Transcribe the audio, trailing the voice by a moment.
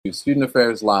to Student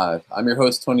Affairs Live. I'm your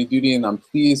host, Tony Doody, and I'm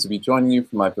pleased to be joining you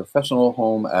from my professional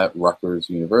home at Rutgers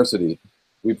University.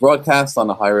 We broadcast on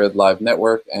the Higher Ed Live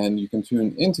network, and you can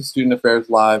tune into Student Affairs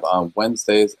Live on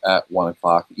Wednesdays at 1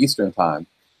 o'clock Eastern Time.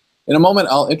 In a moment,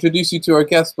 I'll introduce you to our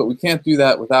guests, but we can't do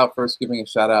that without first giving a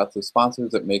shout out to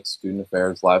sponsors that make Student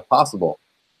Affairs Live possible.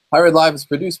 Higher Ed Live is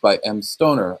produced by M.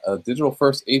 Stoner, a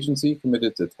digital-first agency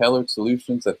committed to tailored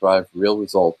solutions that drive real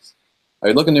results. Are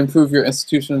you looking to improve your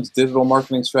institution's digital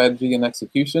marketing strategy and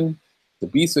execution? To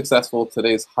be successful,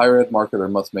 today's higher ed marketer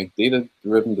must make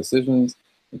data-driven decisions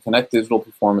and connect digital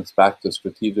performance back to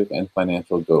strategic and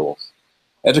financial goals.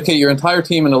 Educate your entire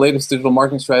team in the latest digital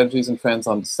marketing strategies and trends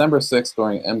on December 6th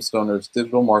during M. Stoner's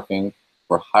Digital Marketing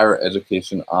for Higher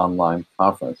Education Online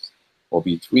Conference. We'll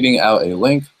be tweeting out a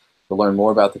link to learn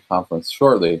more about the conference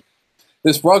shortly.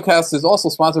 This broadcast is also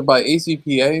sponsored by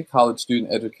ACPA, College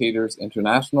Student Educators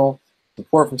International.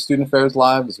 Support for Student Affairs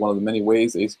Live is one of the many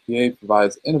ways ACPA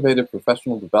provides innovative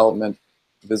professional development.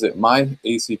 Visit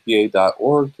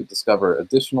myacpa.org to discover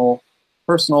additional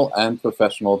personal and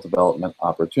professional development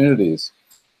opportunities.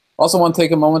 Also want to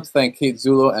take a moment to thank Kate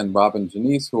Zulo and Robin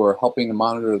Janice, who are helping to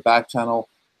monitor the back channel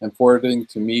and forwarding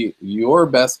to me your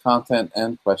best content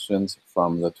and questions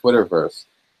from the Twitterverse.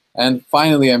 And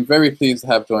finally, I'm very pleased to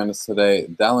have joined us today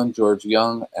Dallin George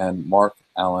Young and Mark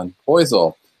Allen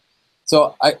Poisel.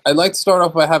 So I'd like to start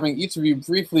off by having each of you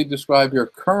briefly describe your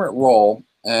current role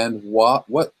and what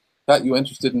got you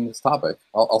interested in this topic.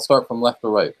 I'll start from left to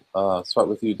right. Start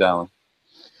with you, Dallin.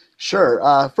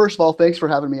 Sure. First of all, thanks for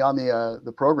having me on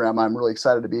the program. I'm really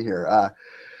excited to be here.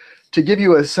 To give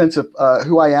you a sense of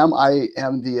who I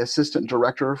am the Assistant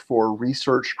Director for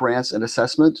Research, Grants, and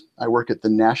Assessment. I work at the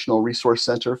National Resource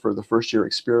Center for the First Year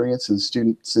Experience and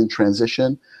Students in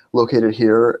Transition, located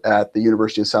here at the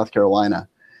University of South Carolina.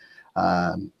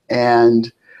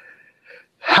 And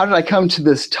how did I come to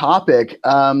this topic?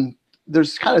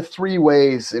 There's kind of three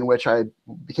ways in which I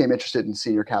became interested in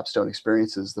senior capstone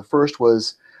experiences. The first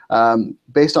was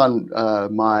based on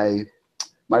my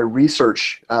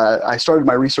research. I started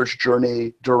my research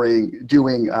journey during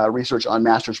doing research on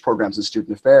master's programs in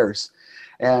student affairs.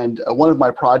 And one of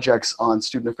my projects on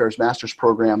student affairs master's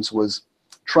programs was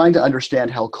trying to understand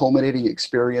how culminating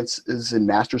experiences in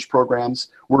master's programs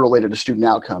were related to student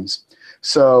outcomes.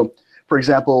 So, for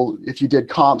example, if you did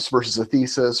comps versus a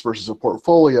thesis versus a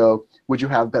portfolio, would you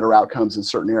have better outcomes in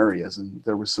certain areas? And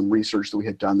there was some research that we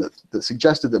had done that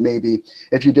suggested that maybe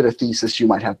if you did a thesis, you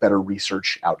might have better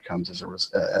research outcomes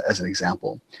as an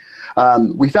example.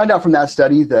 We found out from that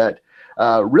study that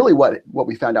really what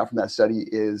we found out from that study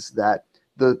is that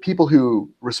the people who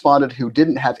responded who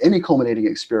didn't have any culminating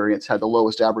experience had the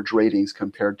lowest average ratings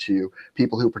compared to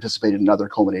people who participated in other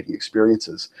culminating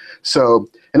experiences. So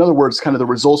in other words, kind of the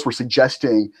results were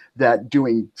suggesting that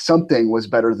doing something was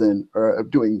better than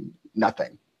doing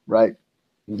nothing, right?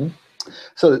 Mm-hmm.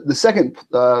 So the second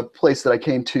place that I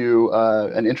came to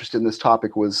an interest in this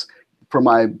topic was from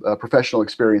my professional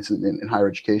experience in higher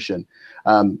education.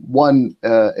 One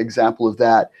example of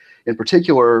that in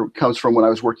particular comes from when I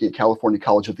was working at California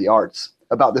College of the Arts.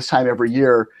 About this time every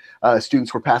year,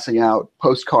 students were passing out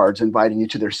postcards inviting you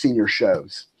to their senior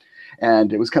shows.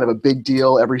 And it was kind of a big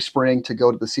deal every spring to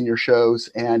go to the senior shows.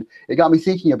 And it got me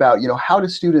thinking about, how do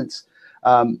students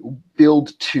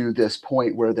build to this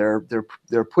point where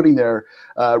they're putting their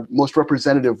most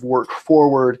representative work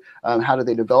forward? How do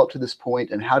they develop to this point,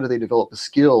 and how do they develop the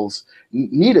skills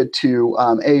needed to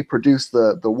produce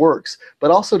the works,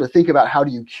 but also to think about how do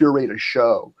you curate a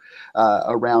show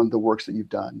around the works that you've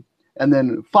done? And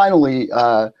then finally,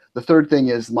 the third thing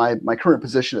is my current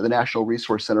position at the National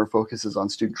Resource Center focuses on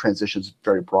student transitions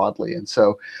very broadly. And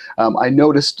so I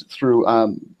noticed through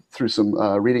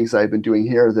some readings I've been doing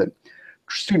here that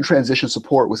student transition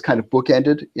support was kind of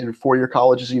bookended in four-year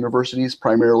colleges and universities,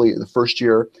 primarily the first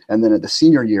year and then at the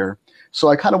senior year. So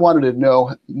I kind of wanted to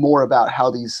know more about how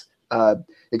these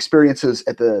experiences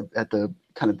at the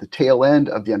kind of the tail end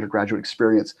of the undergraduate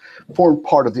experience form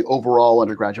part of the overall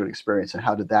undergraduate experience, and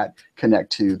how did that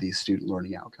connect to these student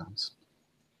learning outcomes?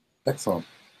 Excellent.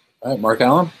 All right, Mark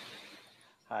Allen.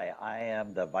 Hi, I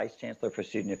am the Vice Chancellor for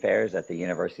Student Affairs at the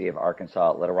University of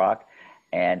Arkansas at Little Rock.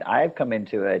 And I've come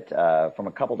into it from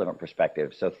a couple different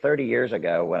perspectives. So 30 years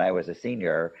ago, when I was a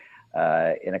senior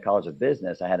in a college of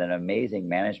business, I had an amazing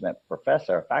management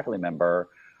professor, a faculty member,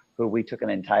 who we took an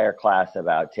entire class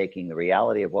about taking the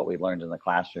reality of what we learned in the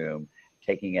classroom,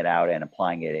 taking it out and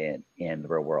applying it in the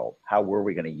real world. How were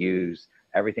we going to use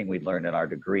everything we'd learned in our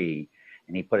degree?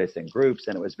 And he put us in groups,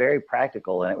 and it was very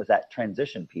practical. And it was that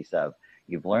transition piece of,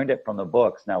 you've learned it from the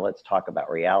books, now let's talk about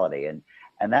reality. And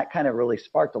that kind of really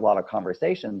sparked a lot of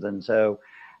conversations. And so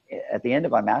at the end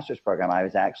of my master's program, I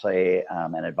was actually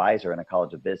an advisor in a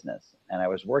college of business, and I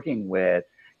was working with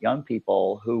young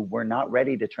people who were not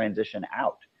ready to transition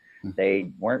out.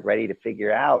 They weren't ready to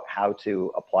figure out how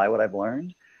to apply what I've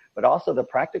learned, but also the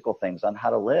practical things on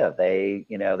how to live. They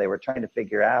were trying to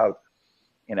figure out,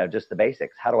 just the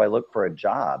basics. How do I look for a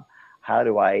job? How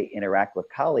do I interact with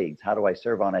colleagues? How do I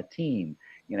serve on a team?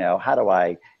 How do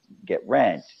I get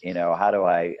rent? How do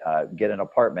I get an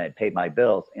apartment, pay my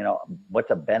bills? What's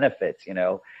the benefits?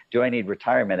 Do I need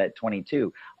retirement at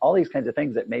 22? All these kinds of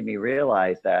things that made me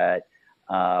realize that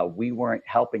we weren't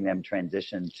helping them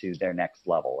transition to their next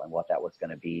level and what that was going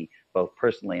to be, both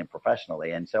personally and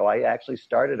professionally. And so I actually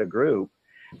started a group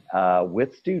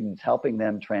with students, helping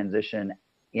them transition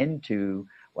into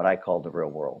what I call the real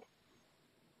world.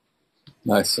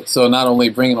 Nice. So not only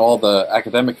bringing all the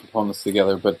academic components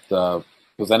together, but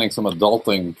presenting some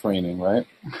adulting training, right?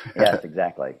 Yes,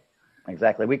 exactly.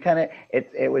 Exactly. We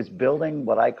it was building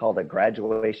what I call the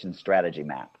graduation strategy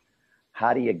map.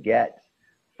 How do you get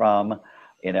from,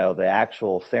 the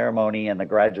actual ceremony and the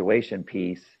graduation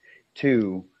piece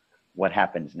to what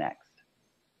happens next?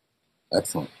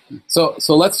 Excellent. So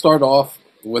let's start off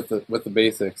with the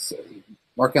basics.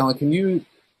 Mark Allen, can you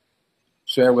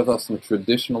share with us some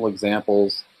traditional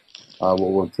examples, what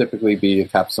will typically be a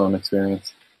capstone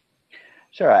experience?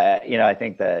 Sure. I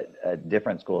think that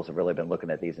different schools have really been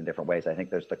looking at these in different ways. I think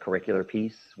there's the curricular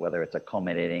piece, whether it's a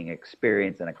culminating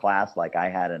experience in a class like I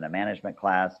had in a management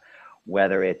class,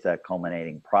 whether it's a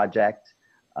culminating project,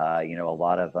 a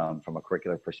lot of them from a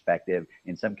curricular perspective.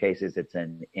 In some cases, it's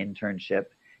an internship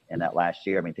in that last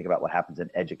year. I mean, think about what happens in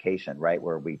education, right?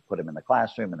 Where we put them in the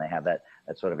classroom and they have that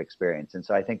sort of experience. And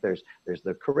so I think there's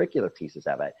the curricular pieces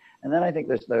of it. And then I think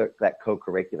there's that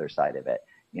co-curricular side of it.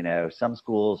 Some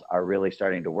schools are really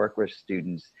starting to work with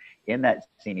students in that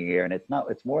senior year, and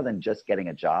it's more than just getting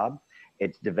a job.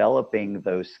 It's developing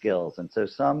those skills. And so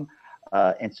some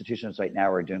institutions right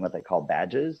now are doing what they call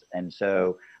badges. And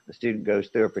so the student goes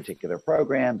through a particular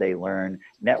program, they learn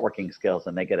networking skills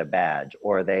and they get a badge,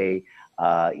 or they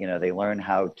learn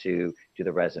how to do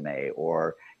the resume,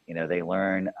 or, they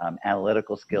learn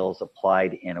analytical skills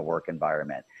applied in a work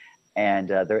environment. And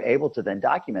they're able to then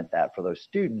document that for those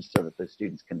students so that the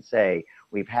students can say,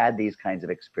 we've had these kinds of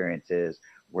experiences,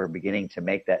 we're beginning to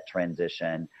make that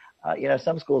transition.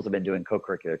 Some schools have been doing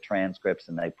co-curricular transcripts,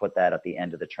 and they put that at the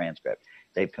end of the transcript.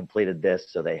 They've completed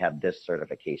this, so they have this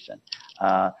certification.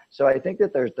 So I think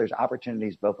that there's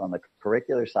opportunities both on the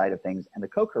curricular side of things and the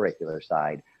co-curricular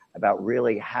side about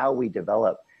really how we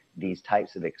develop these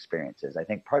types of experiences. I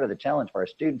think part of the challenge for our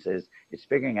students is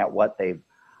figuring out what they've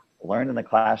learned in the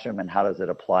classroom and how does it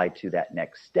apply to that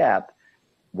next step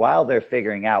while they're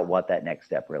figuring out what that next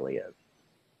step really is.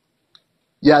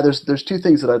 Yeah, there's two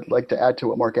things that I'd like to add to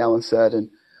what Mark Allen said, and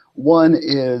one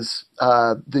is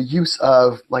the use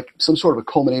of like some sort of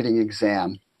a culminating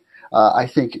exam. I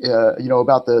think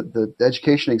about the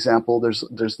education example.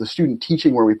 There's the student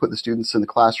teaching where we put the students in the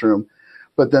classroom,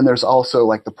 but then there's also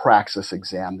like the praxis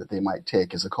exam that they might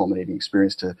take as a culminating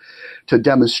experience to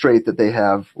demonstrate that they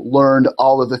have learned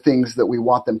all of the things that we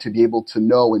want them to be able to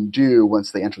know and do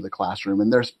once they enter the classroom.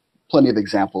 And there's plenty of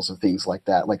examples of things like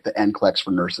that, like the NCLEX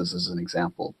for nurses as an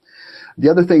example. The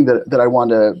other thing that I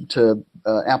want to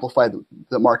amplify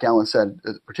that Mark Allen said,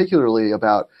 particularly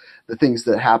about the things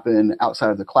that happen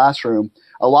outside of the classroom,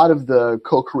 a lot of the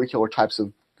co-curricular types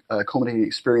of culminating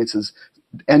experiences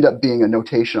end up being a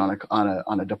notation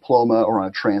on a diploma or on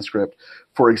a transcript.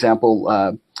 For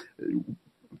example,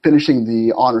 finishing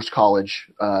the honors college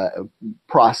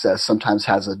process sometimes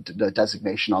has a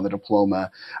designation on the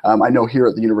diploma. I know here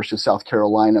at the University of South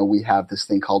Carolina, we have this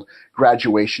thing called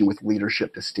graduation with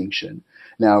leadership distinction.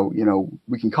 Now,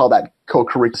 we can call that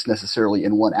co-curricular necessarily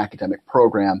in one academic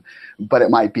program, but it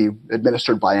might be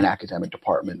administered by an academic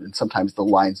department. And sometimes the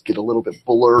lines get a little bit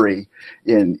blurry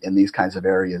in these kinds of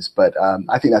areas. But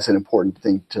I think that's an important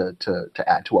thing to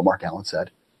add to what Mark Allen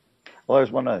said. Well,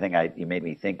 there's one other thing you made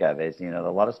me think of is, a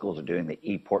lot of schools are doing the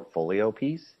e-portfolio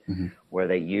piece, where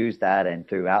they use that, and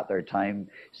throughout their time,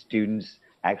 students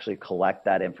actually collect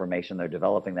that information. They're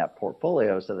developing that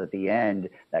portfolio so that at the end,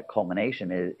 that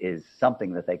culmination is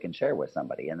something that they can share with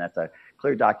somebody. And that's a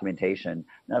clear documentation,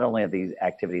 not only of these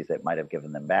activities that might have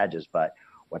given them badges, but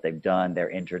what they've done, their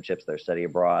internships, their study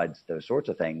abroads, those sorts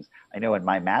of things. I know in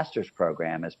my master's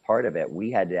program, as part of it, we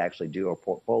had to actually do a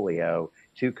portfolio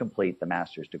to complete the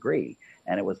master's degree.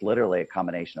 And it was literally a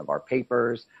combination of our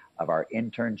papers, of our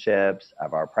internships,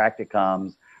 of our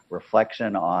practicums,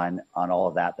 reflection on all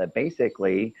of that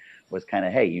basically was kind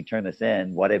of, hey, you turn this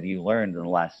in, what have you learned in the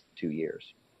last 2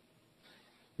 years?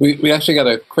 We actually got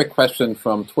a quick question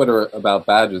from Twitter about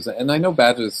badges, and I know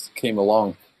badges came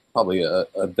along probably a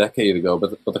decade ago,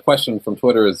 but the question from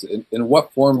Twitter is, in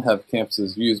what form have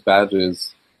campuses used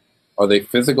badges? Are they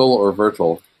physical or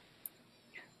virtual?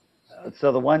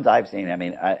 So the ones I've seen, I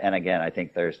mean, and again, I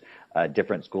think there's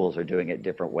different schools are doing it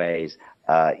different ways.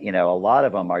 You know, a lot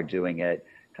of them are doing it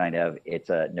kind of, it's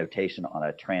a notation on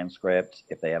a transcript.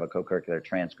 If they have a co-curricular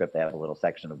transcript, they have a little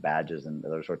section of badges and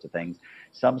those sorts of things.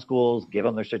 Some schools give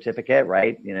them their certificate,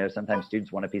 right? You know, sometimes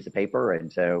students want a piece of paper,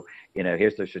 and so, you know,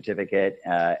 here's their certificate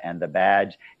and the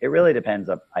badge. It really depends,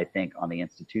 I think, on the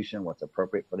institution, what's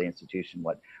appropriate for the institution,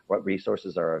 what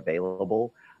resources are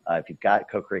available. If you've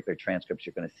got co-curricular transcripts,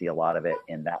 you're going to see a lot of it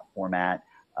in that format.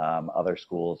 Other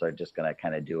schools are just going to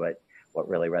kind of do it what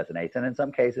really resonates. And in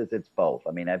some cases, it's both.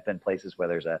 I mean, I've been places where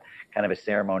there's a kind of a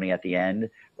ceremony at the end,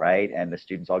 right? And the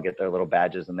students all get their little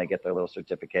badges and they get their little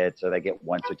certificates, or they get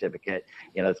one certificate,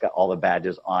 you know, it's got all the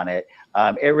badges on it.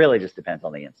 It really just depends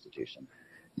on the institution.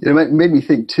 It made me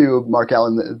think too, Mark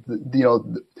Allen, you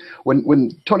know,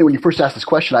 when Tony, when you first asked this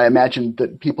question, I imagined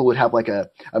that people would have like a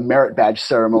merit badge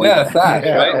ceremony. Yeah, fact,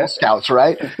 right? Scouts,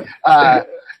 right?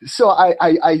 So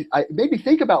I made me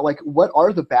think about, like, what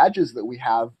are the badges that we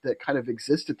have that kind of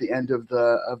exist at the end of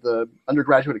the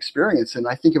undergraduate experience, and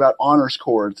I think about honors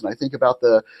cords, and I think about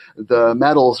the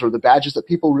medals or the badges that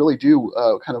people really do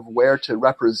kind of wear to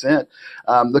represent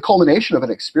the culmination of an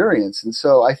experience. And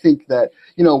so I think that,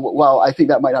 you know, while I think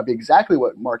that might not be exactly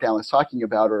what Mark Allen is talking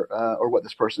about, or what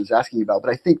this person is asking about,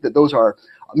 but I think that those are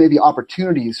maybe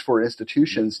opportunities for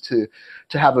institutions to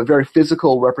have a very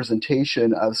physical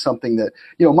representation of something that,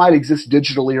 you know, might exist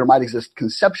digitally or might exist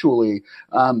conceptually.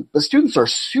 But students are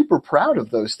super proud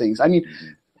of those things. I mean,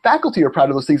 faculty are proud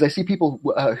of those things. I see people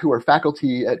who are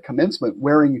faculty at commencement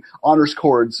wearing honors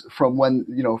cords from when,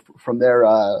 you know, from their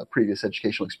previous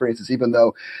educational experiences, even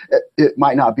though it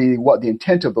might not be what the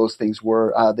intent of those things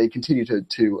were. They continue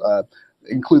to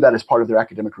include that as part of their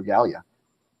academic regalia.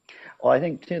 Well, I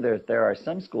think too, there are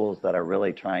some schools that are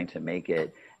really trying to make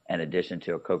it an addition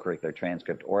to a co-curricular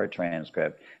transcript or a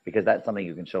transcript, because that's something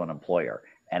you can show an employer,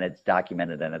 and it's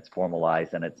documented and it's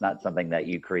formalized, and it's not something that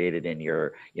you created in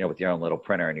your, you know, with your own little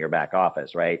printer in your back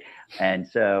office, right? And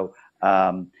so,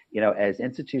 you know, as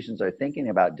institutions are thinking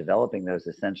about developing those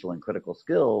essential and critical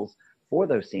skills for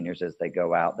those seniors as they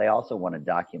go out, they also want to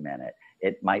document it.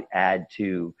 It might add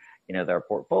to, you know, their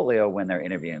portfolio when they're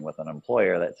interviewing with an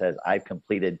employer that says, I've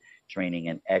completed training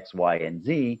in X, Y, and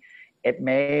Z. It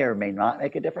may or may not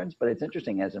make a difference, but it's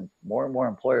interesting, as more and more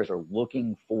employers are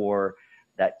looking for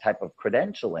that type of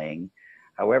credentialing.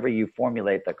 However you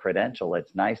formulate the credential,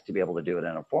 it's nice to be able to do it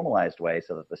in a formalized way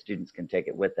so that the students can take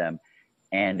it with them,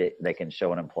 and they can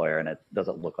show an employer, and it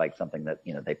doesn't look like something that,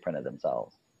 you know, they printed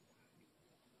themselves.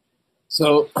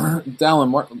 So, Dallin,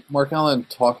 Mark Allen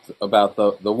talked about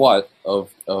the what of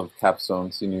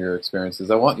Capstone senior year experiences.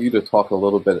 I want you to talk a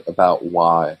little bit about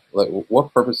why. Like,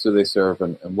 what purpose do they serve,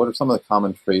 and what are some of the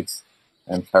common traits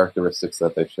and characteristics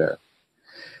that they share?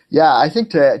 Yeah, I think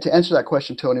to answer that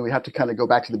question, Tony, we have to kind of go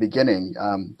back to the beginning.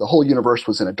 The whole universe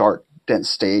was in a dark, dense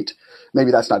state.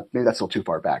 Maybe that's still too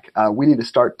far back. We need to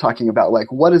start talking about, like,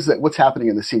 what's happening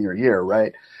in the senior year,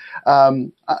 right?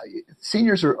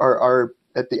 Seniors are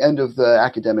at the end of the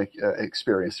academic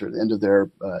experience, or the end of their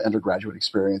undergraduate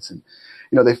experience, and,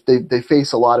 you know, they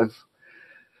face a lot of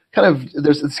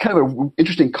it's kind of an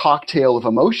interesting cocktail of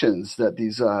emotions that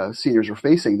these seniors are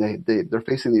facing. They're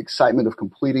facing the excitement of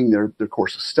completing their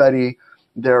course of study.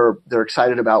 They're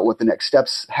excited about what the next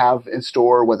steps have in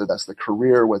store, whether that's the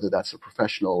career, whether that's a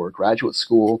professional or graduate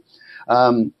school,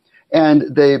 and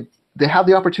they have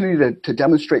the opportunity to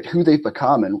demonstrate who they've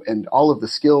become and all of the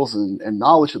skills and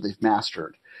knowledge that they've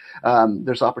mastered.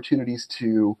 There's opportunities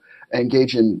to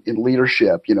engage in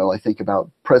leadership. You know, I think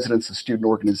about presidents of student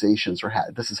organizations,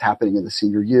 this is happening in the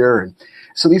senior year. And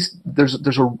so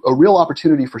there's a real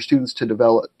opportunity for students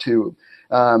to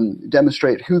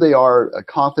demonstrate who they are, a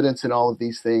confidence in all of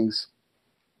these things.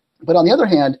 But on the other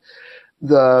hand,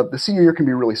 the senior year can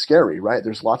be really scary, right?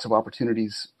 There's lots of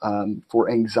opportunities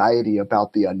for anxiety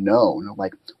about the unknown.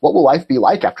 Like, what will life be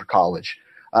like after college?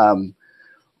 Am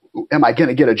I going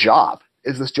to get a job?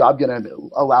 Is this job going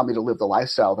to allow me to live the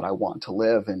lifestyle that I want to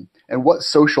live? And what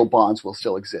social bonds will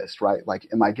still exist, right? Like,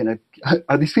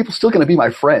 are these people still going to be my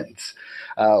friends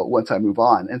once I move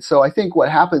on? And so I think what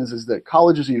happens is that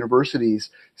colleges and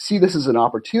universities see this as an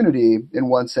opportunity, in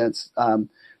one sense,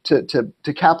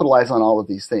 to capitalize on all of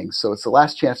these things. So it's the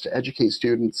last chance to educate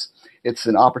students. It's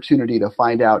an opportunity to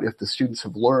find out if the students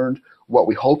have learned what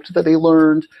we hoped that they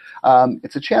learned.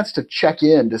 It's a chance to check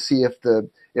in to see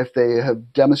if they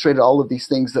have demonstrated all of these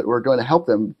things that were going to help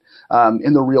them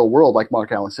in the real world, like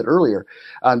Mark Allen said earlier?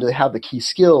 Do they have the key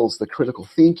skills, the critical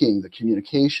thinking, the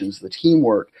communications, the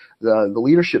teamwork, the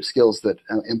leadership skills that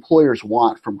employers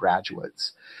want from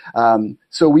graduates?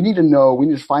 So we need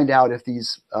to find out if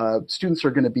these students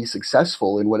are going to be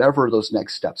successful in whatever those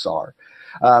next steps are.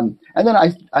 And then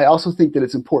I also think that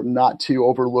it's important not to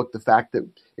overlook the fact that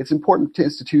it's important to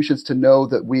institutions to know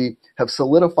that we have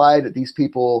solidified these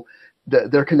people,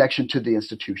 their connection to the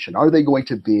institution. Are they going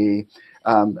to be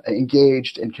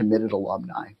engaged and committed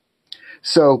alumni?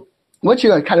 So once you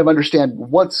kind of understand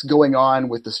what's going on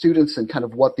with the students and kind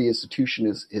of what the institution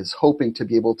is hoping to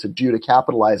be able to do to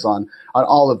capitalize on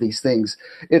all of these things,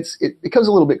 it becomes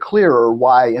a little bit clearer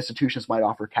why institutions might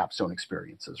offer capstone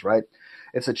experiences, right?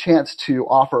 It's a chance to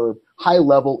offer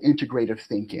high-level integrative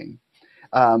thinking.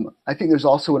 I think there's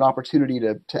also an opportunity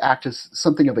to act as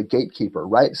something of a gatekeeper,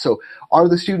 right? So are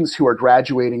the students who are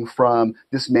graduating from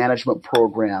this management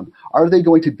program, are they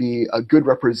going to be a good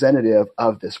representative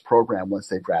of this program once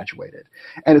they've graduated?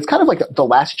 And it's kind of like the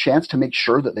last chance to make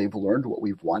sure that they've learned what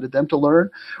we've wanted them to learn,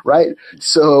 right?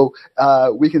 So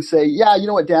we can say, yeah, you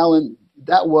know what, Dallin,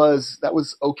 that was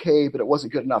okay, but it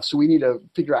wasn't good enough. So we need to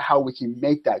figure out how we can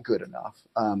make that good enough.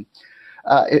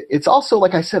 It's also,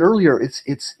 like I said earlier,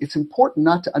 it's important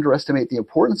not to underestimate the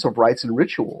importance of rites and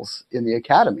rituals in the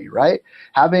academy, right?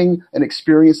 Having an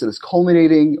experience that is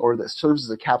culminating or that serves as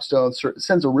a capstone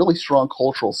sends a really strong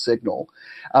cultural signal,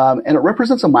 and it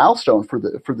represents a milestone for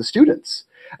the students.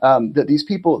 That these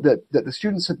people, that the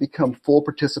students have become full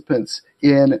participants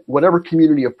in whatever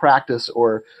community of practice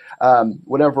or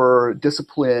whatever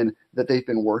discipline that they've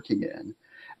been working in.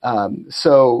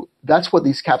 So that's what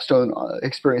these capstone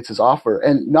experiences offer,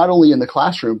 and not only in the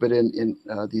classroom, but in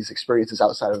these experiences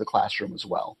outside of the classroom as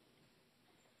well.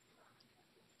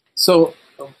 So,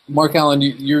 Mark Allen,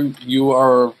 you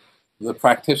are the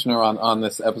practitioner on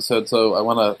this episode, so I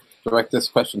want to direct this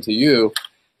question to you.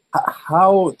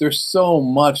 How there's so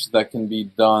much that can be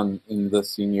done in the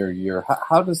senior year.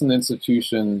 How does an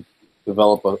institution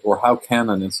develop, or how can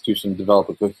an institution develop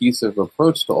a cohesive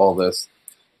approach to all this?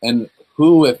 And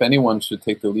who, if anyone, should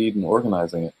take the lead in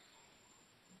organizing it?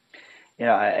 You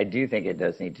know, I do think it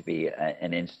does need to be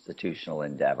an institutional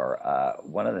endeavor.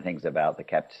 One of the things about the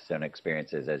capstone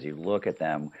experiences, as you look at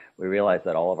them, we realize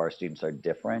that all of our students are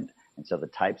different. And so the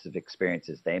types of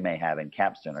experiences they may have in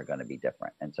capstone are going to be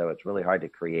different. And so it's really hard to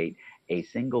create a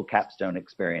single capstone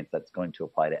experience that's going to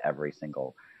apply to every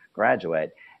single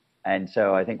graduate. And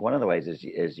so I think one of the ways is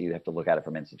you have to look at it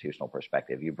from institutional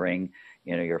perspective. You bring,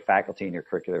 you know, your faculty and your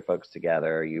curricular folks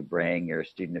together. You bring your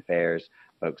student affairs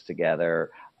folks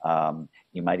together.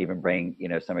 You might even bring, you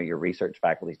know, some of your research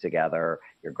faculty together,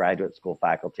 your graduate school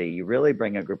faculty. You really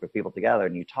bring a group of people together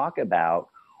and you talk about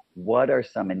what are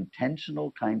some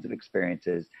intentional kinds of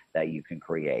experiences that you can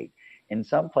create. In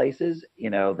some places, you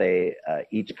know,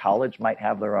 each college might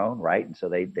have their own, right? And so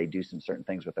they do some certain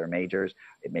things with their majors.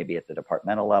 It may be at the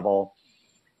departmental level.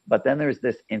 But then there's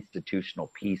this institutional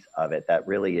piece of it that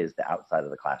really is the outside of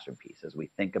the classroom piece. As we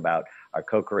think about our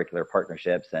co-curricular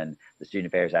partnerships and the student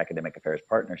affairs, academic affairs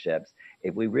partnerships,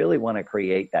 if we really want to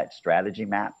create that strategy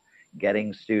map,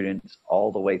 getting students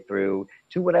all the way through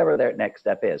to whatever their next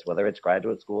step is, whether it's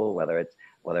graduate school, whether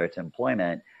it's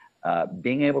employment,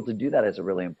 being able to do that is a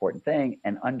really important thing,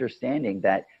 and understanding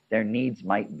that their needs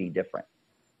might be different,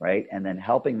 right? And then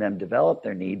helping them develop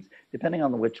their needs depending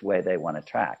on which way they want to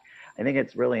track. I think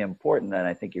it's really important, and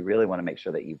I think you really want to make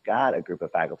sure that you've got a group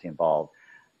of faculty involved,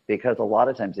 because a lot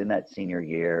of times in that senior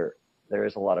year, there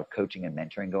is a lot of coaching and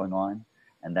mentoring going on,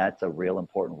 and that's a real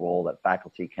important role that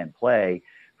faculty can play,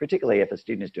 particularly if a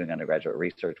student is doing undergraduate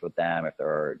research with them, if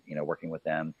they're, you know, working with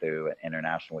them through an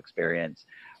international experience,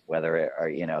 whether or,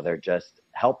 you know, they're just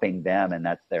helping them and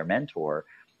that's their mentor.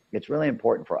 It's really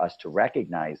important for us to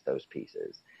recognize those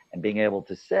pieces and being able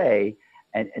to say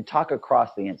and talk across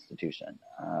the institution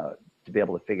to be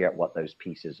able to figure out what those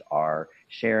pieces are.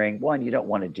 Sharing, one, you don't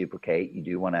want to duplicate, you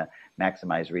do want to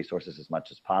maximize resources as much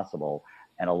as possible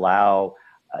and allow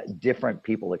different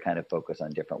people to kind of focus on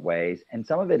different ways. And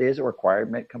some of it is a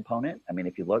requirement component. I mean,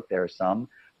 if you look, there are some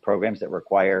programs that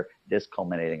require this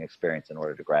culminating experience in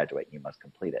order to graduate, you must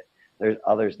complete it. There's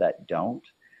others that don't.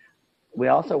 We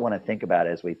also want to think about,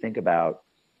 as we think about,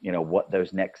 you know, what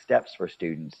those next steps for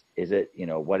students, is it, you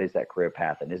know, what is that career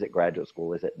path, and is it graduate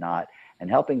school, is it not? And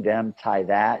helping them tie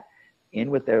that in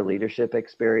with their leadership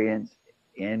experience,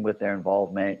 in with their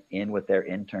involvement, in with their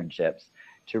internships,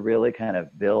 to really kind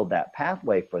of build that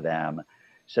pathway for them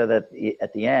so that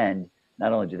at the end,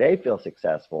 not only do they feel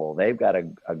successful, they've got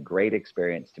a great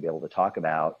experience to be able to talk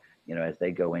about, you know, as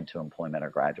they go into employment or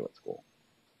graduate school.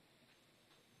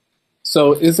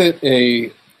 So is it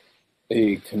a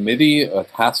a committee, a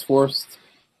task force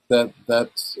that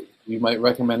you might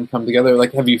recommend come together?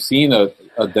 Like, have you seen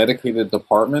a dedicated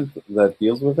department that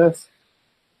deals with this?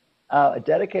 A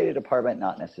dedicated department,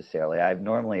 not necessarily. I've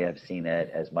normally have seen it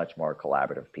as much more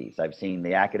collaborative piece. I've seen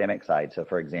the academic side. So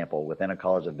for example, within a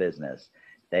college of business,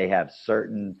 they have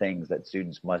certain things that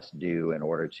students must do in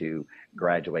order to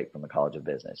graduate from the College of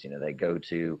Business. You know, they go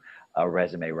to a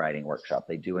resume writing workshop,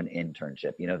 they do an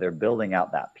internship, you know, they're building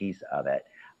out that piece of it.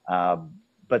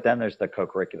 But then there's the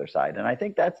co-curricular side. And I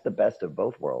think that's the best of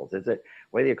both worlds. Is it,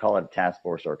 whether you call it a task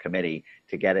force or a committee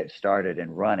to get it started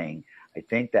and running, I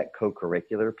think that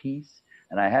co-curricular piece,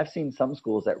 and I have seen some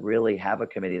schools that really have a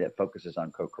committee that focuses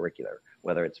on co-curricular,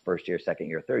 whether it's first year, second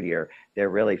year, third year, they're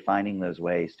really finding those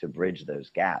ways to bridge those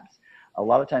gaps. A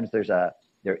lot of times there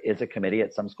is a committee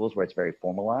at some schools where it's very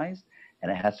formalized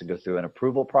and it has to go through an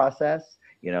approval process.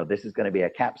 You know, this is going to be a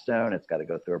capstone. It's got to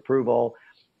go through approval.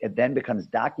 It then becomes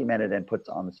documented and puts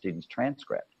on the student's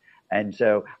transcript. And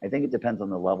so I think it depends on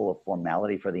the level of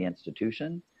formality for the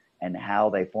institution and how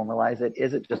they formalize it.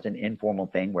 Is it just an informal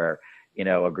thing where, you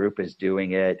know, a group is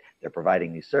doing it, they're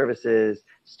providing these services,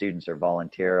 students are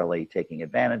voluntarily taking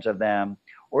advantage of them,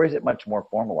 or is it much more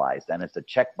formalized and it's a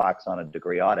checkbox on a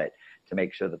degree audit to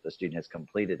make sure that the student has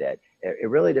completed it? It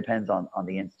really depends on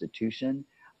the institution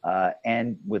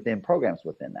and within programs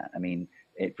within that. I mean,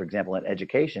 for example, in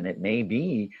education, it may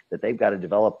be that they've got to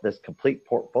develop this complete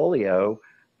portfolio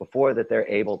before that they're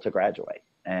able to graduate.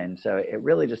 And so it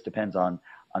really just depends on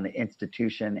the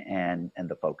institution and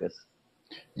the focus.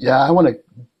 Yeah, I want to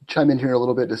chime in here a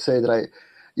little bit to say that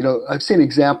I've seen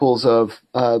examples of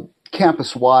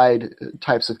campus-wide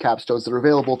types of capstones that are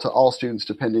available to all students,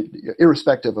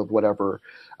 irrespective of whatever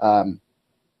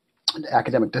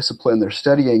academic discipline they're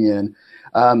studying in.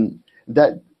 I'm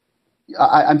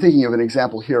thinking of an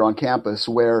example here on campus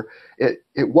where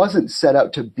it wasn't set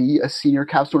out to be a senior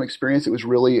capstone experience. It was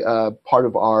really part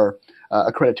of our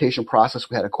accreditation process.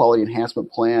 We had a quality enhancement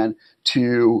plan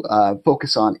to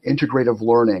focus on integrative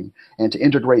learning and to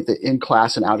integrate the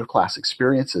in-class and out-of-class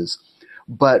experiences.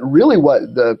 But really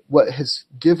what has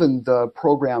given the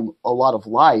program a lot of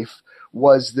life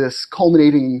was this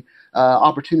culminating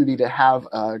opportunity to have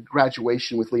a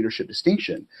graduation with leadership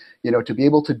distinction, you know, to be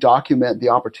able to document the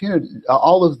opportunity,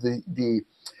 all of the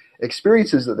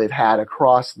experiences that they've had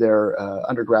across their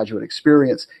undergraduate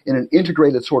experience in an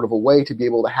integrated sort of a way to be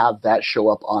able to have that show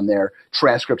up on their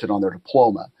transcript and on their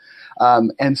diploma.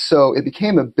 And so it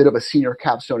became a bit of a senior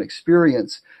capstone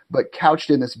experience, but couched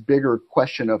in this bigger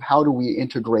question of how do we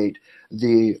integrate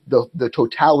the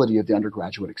totality of the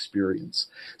undergraduate experience.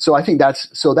 So I think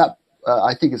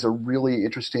I think is a really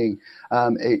interesting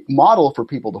a model for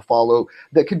people to follow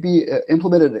that could be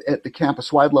implemented at the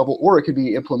campus-wide level, or it could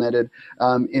be implemented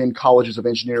in colleges of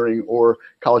engineering or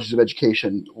colleges of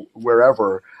education,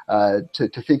 wherever,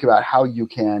 to think about how you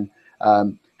can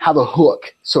have a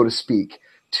hook, so to speak,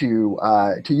 to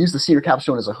use the senior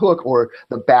capstone as a hook, or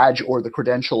the badge or the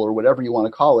credential or whatever you want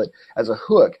to call it as a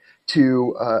hook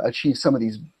to achieve some of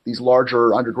these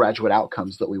larger undergraduate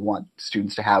outcomes that we want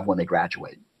students to have when they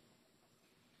graduate.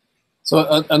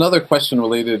 So another question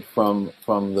related from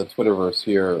the Twitterverse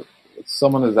here.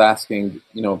 Someone is asking,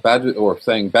 you know, badges, or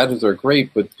saying badges are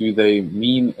great, but do they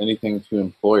mean anything to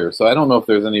employers? So I don't know if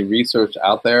there's any research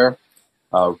out there.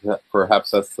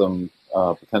 Perhaps that's some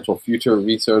potential future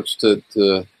research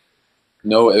to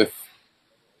know if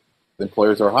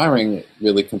employers are hiring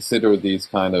really consider these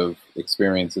kind of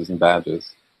experiences and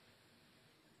badges.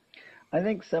 I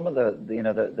think some of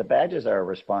the badges are a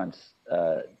response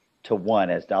to one,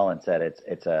 as Dallin said,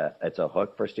 it's a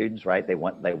hook for students, right? They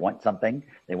want something.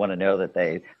 They want to know that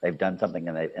they've done something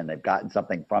and they've gotten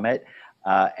something from it.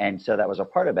 And so that was a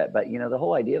part of it. But, you know, the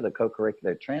whole idea of the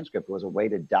co-curricular transcript was a way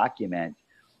to document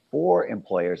for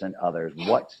employers and others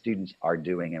what students are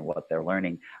doing and what they're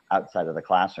learning outside of the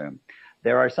classroom.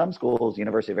 There are some schools,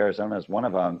 University of Arizona is one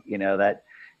of them, you know, that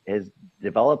has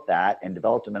developed that and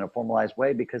developed them in a formalized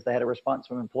way because they had a response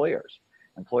from employers.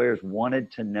 Employers wanted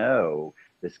to know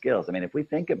the skills. I mean, if we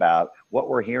think about what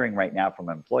we're hearing right now from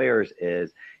employers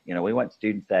is, you know, we want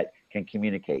students that can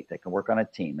communicate, that can work on a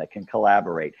team, that can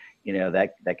collaborate, you know,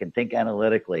 that can think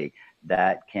analytically,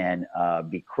 that can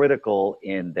be critical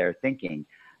in their thinking.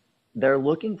 They're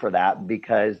looking for that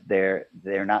because they're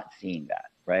not seeing that,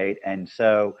 right? And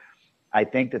so I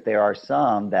think that there are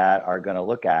some that are going to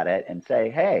look at it and say,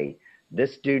 hey,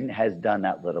 this student has done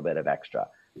that little bit of extra.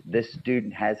 This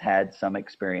student has had some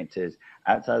experiences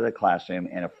outside of the classroom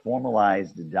in a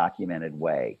formalized, documented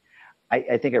way.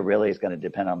 I think it really is going to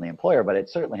depend on the employer, but it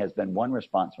certainly has been one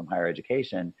response from higher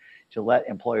education to let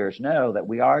employers know that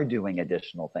we are doing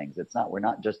additional things. We're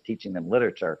not just teaching them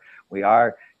literature. We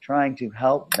are trying to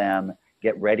help them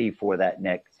get ready for that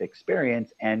next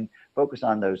experience and focus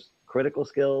on those critical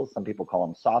skills. Some people call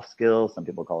them soft skills. Some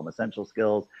people call them essential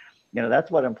skills. That's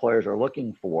what employers are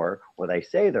looking for, or they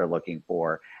say they're looking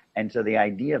for. And so the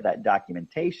idea of that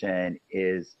documentation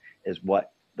is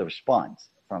what the response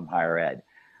from higher ed.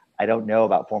 I don't know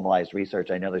about formalized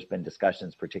research. I know there's been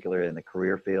discussions, particularly in the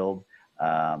career field,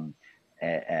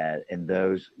 in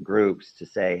those groups to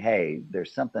say, hey,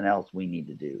 there's something else we need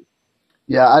to do.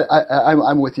 Yeah,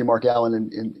 I'm with you, Mark Allen,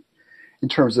 in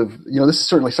terms of, this is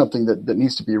certainly something that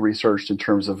needs to be researched in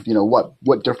terms of,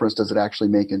 what difference does it actually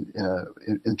make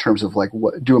in terms of, like,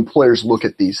 what do employers look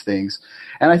at these things?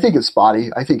 And I think it's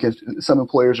spotty. I think some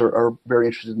employers are very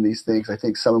interested in these things. I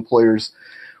think some employers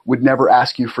would never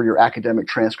ask you for your academic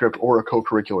transcript or a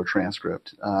co-curricular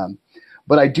transcript.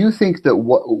 But I do think that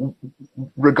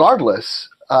regardless,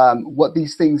 what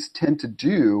these things tend to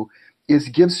do is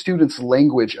give students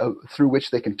language through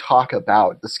which they can talk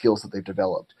about the skills that they've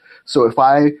developed. So if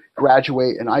I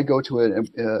graduate and I go to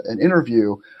an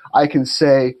interview, I can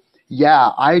say,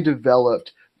 yeah, I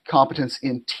developed competence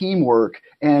in teamwork,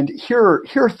 and here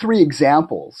are 3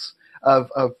 examples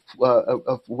of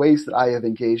ways that I have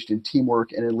engaged in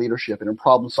teamwork and in leadership and in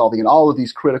problem solving and all of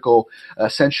these critical,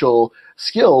 essential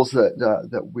skills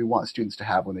that we want students to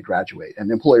have when they graduate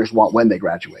and employers want when they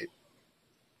graduate.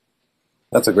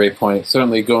 That's a great point.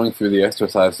 Certainly going through the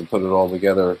exercise to put it all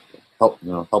together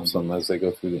helps them as they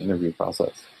go through the interview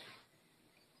process.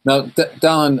 Now,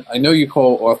 Dallin, I know you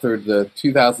co-authored the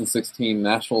 2016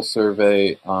 National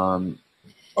Survey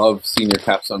of Senior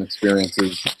Capstone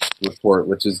Experiences report,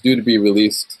 which is due to be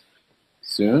released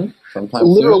soon, sometime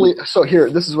Literally, soon. so here,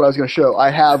 this is what I was going to show. I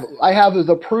have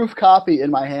the proof copy in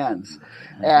my hands,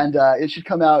 and it should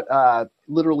come out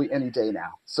literally any day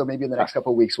now. So maybe in the next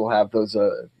couple of weeks, we'll have those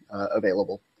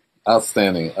available.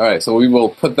 Outstanding. All right, so we will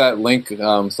put that link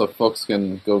so folks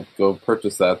can go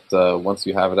purchase that once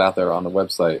you have it out there on the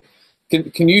website.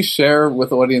 Can you share with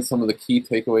the audience some of the key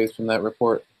takeaways from that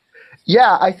report?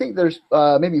 Yeah, I think there's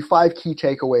maybe 5 key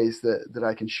takeaways that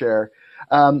I can share.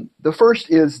 The first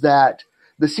is that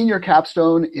the senior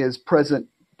capstone is present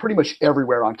pretty much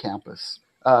everywhere on campus.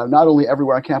 Not only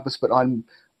everywhere on campus, but on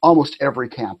almost every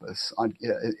campus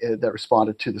that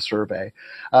responded to the survey.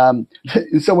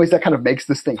 In some ways, that kind of makes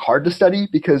this thing hard to study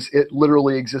because it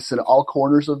literally exists in all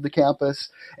corners of the campus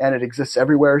and it exists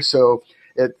everywhere. So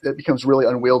it becomes really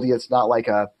unwieldy. It's not like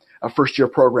a first-year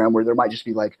program where there might just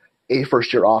be like a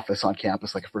first-year office on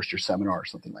campus, like a first-year seminar or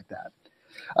something like that.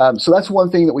 So that's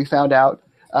one thing that we found out.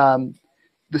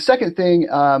 The second thing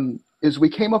is we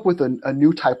came up with a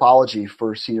new typology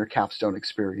for senior capstone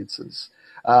experiences.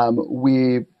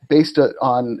 We based it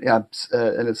on,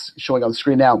 and it's showing on the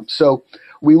screen now. So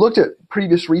we looked at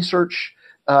previous research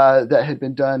that had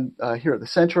been done here at the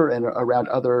center and around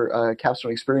other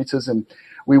capstone experiences, and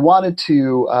we wanted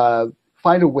to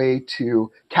find a way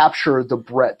to capture the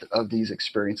breadth of these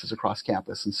experiences across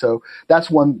campus. And so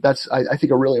that's I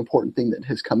think a really important thing that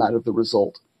has come out of the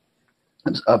result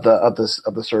of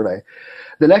the survey.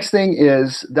 The next thing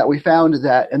is that we found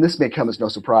that, and this may come as no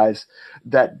surprise,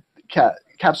 that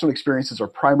capstone experiences are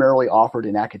primarily offered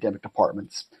in academic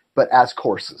departments, but as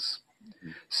courses.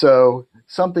 So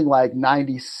something like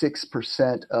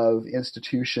 96% of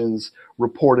institutions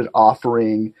reported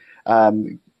offering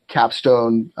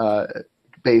capstone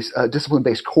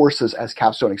discipline-based courses as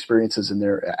capstone experiences in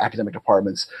their academic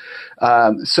departments.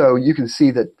 So you can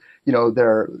see that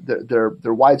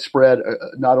they're widespread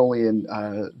not only in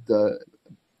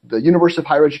the University of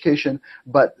Higher Education,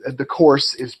 but the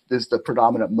course is the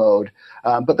predominant mode.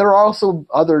 But there are also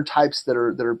other types that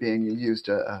are being used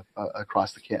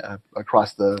across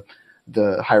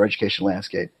the higher education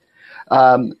landscape.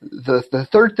 The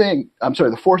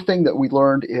fourth thing that we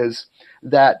learned is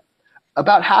that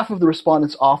about half of the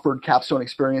respondents offered capstone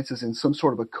experiences in some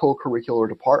sort of a co-curricular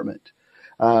department.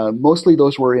 Mostly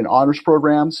those were in honors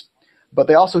programs, but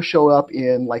they also show up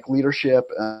in like leadership,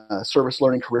 service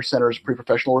learning, career centers,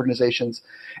 pre-professional organizations,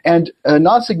 and a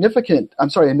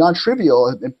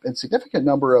non-trivial and significant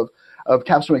number of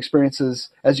capstone experiences,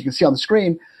 as you can see on the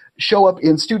screen, show up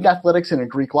in student athletics and in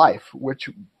Greek life, which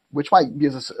might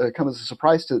come as a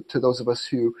surprise to those of us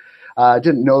who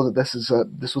didn't know that this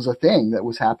was a thing that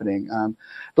was happening.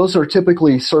 Those are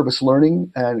typically service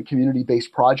learning and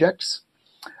community-based projects.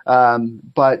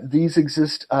 But these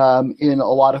exist in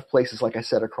a lot of places, like I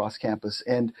said, across campus,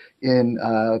 and in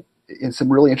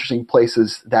some really interesting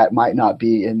places that might not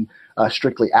be in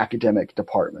strictly academic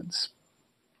departments.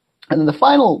 And then the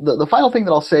final thing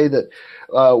that I'll say that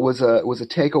was a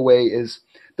takeaway is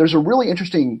there's a really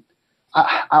interesting,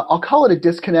 I'll call it a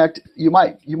disconnect. You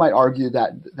might argue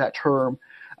that term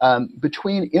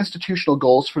between institutional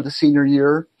goals for the senior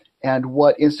year and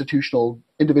what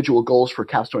individual goals for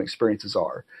capstone experiences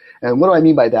are. And what do I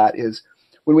mean by that is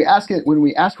when we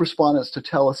ask respondents to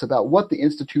tell us about what the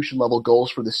institution level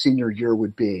goals for the senior year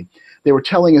would be, they were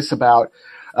telling us about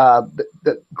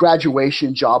the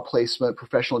graduation, job placement,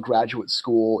 professional graduate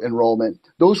school enrollment.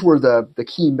 Those were the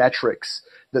key metrics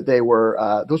that those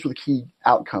were the key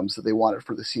outcomes that they wanted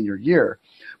for the senior year.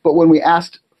 But when we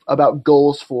asked about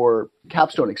goals for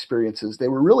capstone experiences, they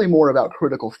were really more about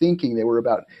critical thinking. They were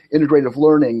about integrative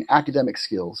learning, academic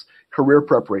skills, career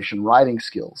preparation, writing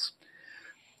skills.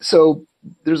 So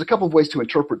there's a couple of ways to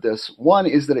interpret this. One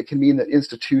is that it can mean that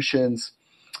institutions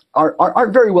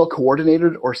aren't very well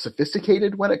coordinated or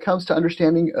sophisticated when it comes to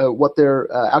understanding what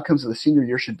their outcomes of the senior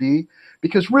year should be,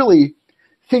 because really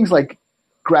things like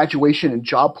graduation and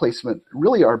job placement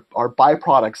really are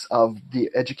byproducts of the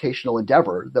educational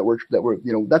endeavor that we're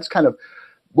that's kind of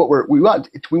what we want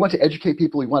to educate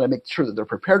people. We want to make sure that they're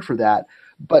prepared for that.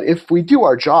 But if we do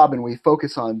our job and we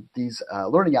focus on these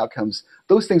learning outcomes,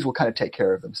 those things will kind of take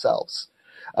care of themselves.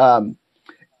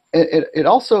 It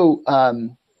also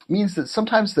means that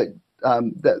sometimes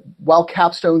that while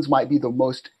capstones might be the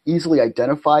most easily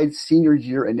identified senior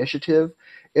year initiative,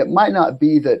 it might not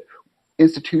be that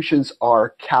institutions are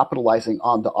capitalizing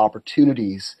on the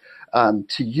opportunities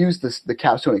to use the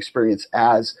capstone experience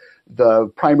as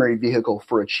the primary vehicle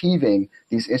for achieving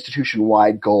these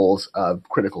institution-wide goals of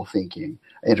critical thinking,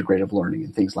 integrative learning,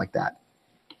 and things like that.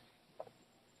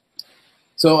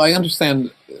 So I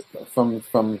understand from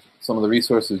some of the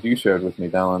resources you shared with me,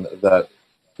 Dallin, that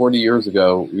 40 years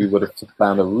ago, we would have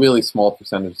found a really small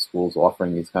percentage of schools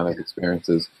offering these kind of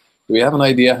experiences. Do we have an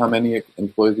idea how many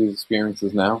employ these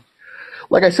experiences now?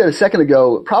 Like I said a second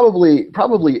ago, probably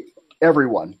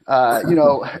everyone. I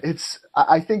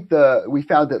think we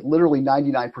found that literally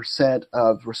 99%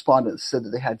 of respondents said that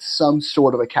they had some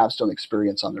sort of a capstone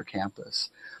experience on their campus.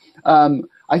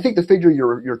 I think the figure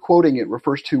you're quoting, it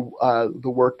refers to the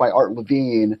work by Art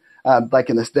Levine, like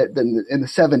in the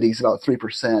 70s, about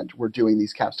 3% were doing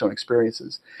these capstone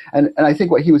experiences. And I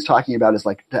think what he was talking about is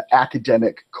like the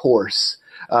academic course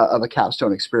of a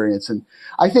capstone experience. And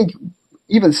I think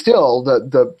even still,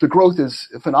 the growth is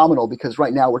phenomenal, because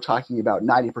right now we're talking about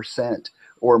 90%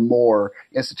 or more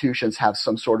institutions have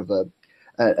some sort of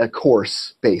a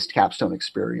course-based capstone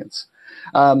experience.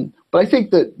 But I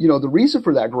think that the reason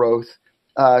for that growth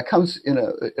comes in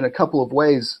a couple of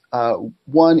ways.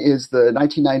 One is the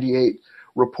 1998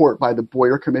 report by the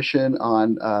Boyer Commission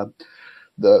on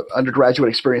the undergraduate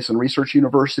experience in research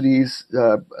universities,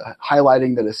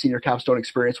 highlighting that a senior capstone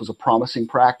experience was a promising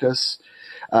practice.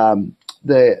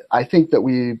 I think that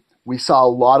we saw a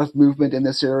lot of movement in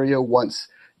this area once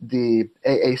the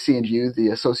AAC&U, the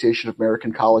Association of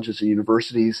American Colleges and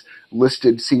Universities,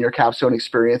 listed senior capstone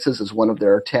experiences as one of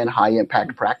their 10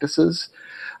 high-impact practices.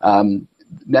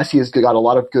 NESE has got a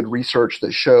lot of good research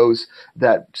that shows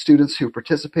that students who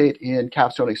participate in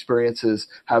capstone experiences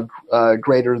have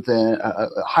greater than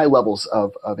high levels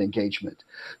of engagement.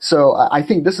 So I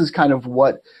think this is kind of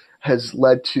what has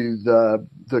led to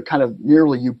the kind of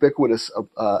nearly ubiquitous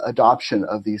adoption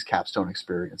of these capstone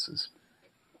experiences.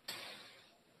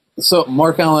 So,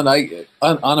 Mark Allen,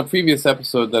 on a previous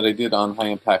episode that I did on high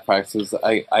impact practices,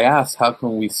 I asked how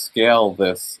can we scale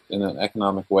this in an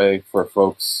economic way for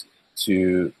folks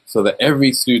so that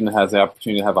every student has the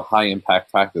opportunity to have a high impact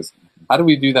practice. How do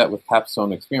we do that with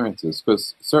capstone experiences?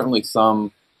 Because certainly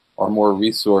some are more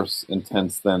resource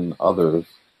intense than others.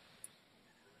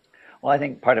 Well, I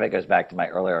think part of it goes back to my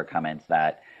earlier comments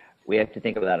that we have to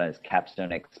think about it as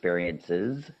capstone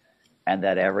experiences, and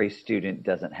that every student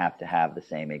doesn't have to have the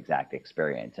same exact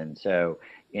experience. And so,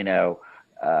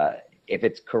 if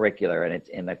it's curricular and it's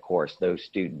in the course, those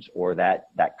students, or that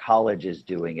college is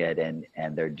doing it and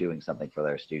they're doing something for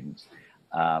their students.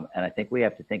 And I think we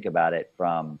have to think about it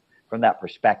from that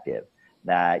perspective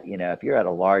that, if you're at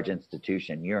a large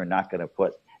institution, you're not going to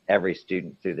put every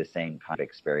student through the same kind of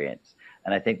experience.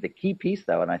 And I think the key piece,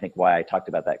 though, and I think why I talked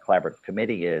about that collaborative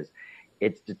committee, is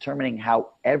it's determining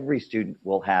how every student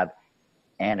will have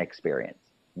an experience,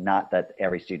 not that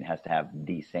every student has to have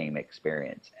the same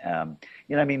experience.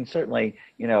 Certainly,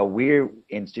 we're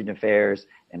in student affairs,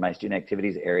 in my student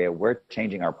activities area, we're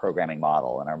changing our programming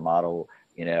model, and our model,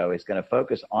 is going to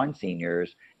focus on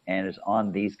seniors and is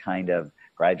on these kind of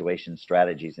graduation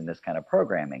strategies and this kind of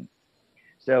programming.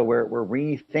 So we're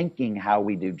rethinking how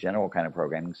we do general kind of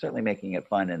programming, certainly making it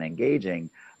fun and engaging,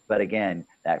 but again,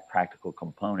 that practical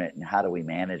component and how do we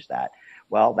manage that?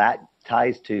 Well, that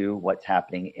ties to what's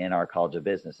happening in our College of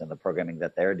Business and the programming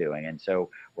that they're doing. And so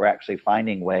we're actually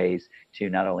finding ways to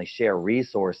not only share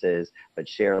resources, but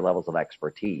share levels of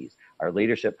expertise. Our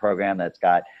leadership program that's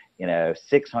got,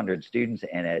 600 students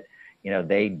in it,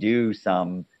 they do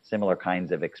some similar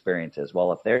kinds of experiences.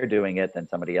 Well, if they're doing it, then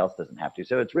somebody else doesn't have to.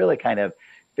 So it's really kind of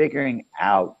figuring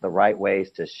out the right ways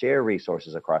to share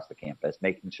resources across the campus,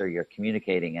 making sure you're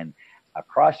communicating and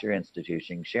across your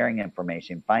institution, sharing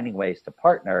information, finding ways to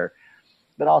partner,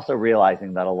 but also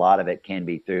realizing that a lot of it can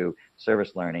be through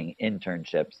service learning,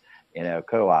 internships,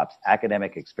 co-ops,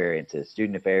 academic experiences,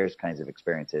 student affairs kinds of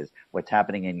experiences, what's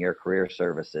happening in your career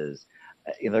services.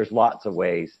 There's lots of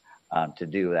ways to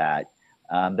do that.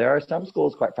 There are some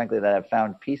schools, quite frankly, that have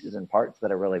found pieces and parts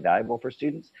that are really valuable for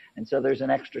students. And so there's an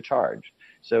extra charge.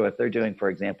 So if they're doing, for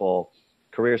example,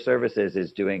 career services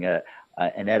is doing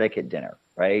an etiquette dinner,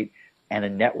 right? And a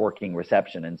networking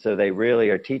reception. And so they really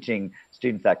are teaching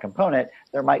students that component.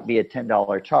 There might be a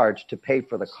 $10 charge to pay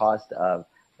for the cost of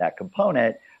that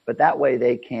component, but that way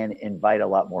they can invite a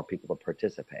lot more people to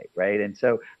participate, right? And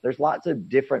so there's lots of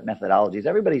different methodologies.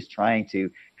 Everybody's trying to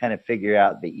kind of figure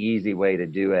out the easy way to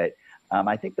do it.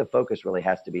 I think the focus really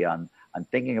has to be on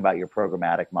thinking about your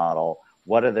programmatic model.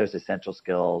 What are those essential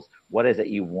skills? What is it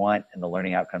you want and the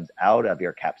learning outcomes out of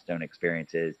your capstone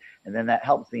experiences? And then that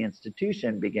helps the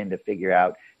institution begin to figure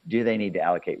out, do they need to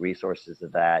allocate resources to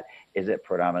that? Is it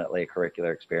predominantly a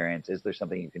curricular experience? Is there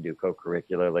something you can do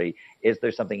co-curricularly? Is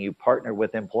there something you partner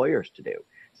with employers to do?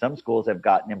 Some schools have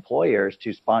gotten employers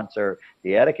to sponsor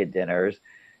the etiquette dinners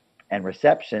and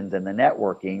receptions and the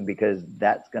networking, because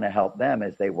that's going to help them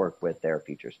as they work with their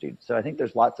future students. So I think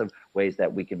there's lots of ways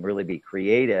that we can really be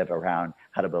creative around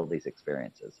how to build these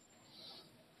experiences.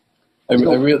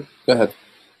 Go ahead.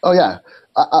 Oh yeah.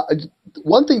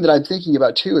 One thing that I'm thinking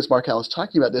about too, as Mark Allen is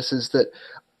talking about this, is that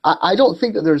I don't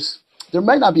think that there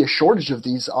might not be a shortage of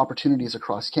these opportunities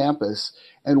across campus.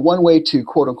 And one way to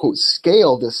quote unquote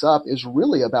scale this up is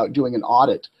really about doing an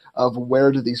audit of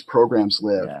where do these programs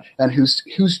live, and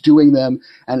who's doing them,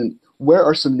 and where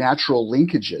are some natural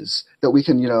linkages that we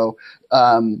can,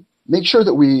 make sure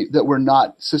that we're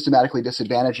not systematically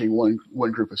disadvantaging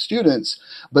one group of students,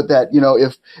 but that,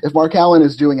 if Mark Allen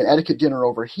is doing an etiquette dinner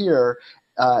over here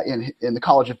in the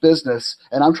College of Business,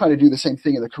 and I'm trying to do the same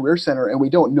thing in the Career Center, and we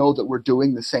don't know that we're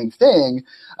doing the same thing,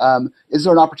 is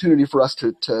there an opportunity for us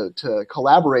to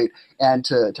collaborate and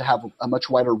to have a much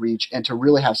wider reach and to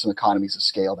really have some economies of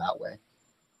scale that way?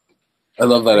 I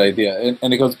love that idea.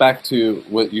 And it goes back to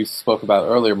what you spoke about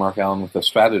earlier, Mark Allen, with the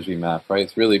strategy map, right?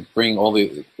 It's really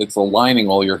it's aligning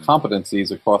all your competencies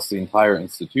across the entire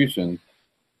institution,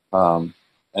 and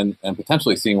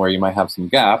potentially seeing where you might have some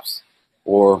gaps,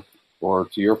 or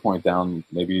to your point, down,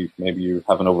 maybe you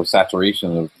have an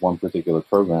oversaturation of one particular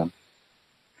program.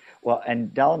 Well,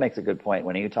 and Dallin makes a good point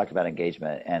when you talked about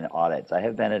engagement and audits. I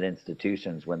have been at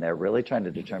institutions when they're really trying to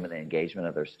determine the engagement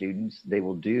of their students. They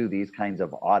will do these kinds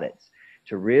of audits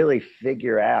to really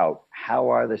figure out how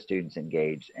are the students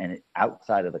engaged and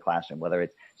outside of the classroom, whether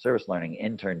it's service learning,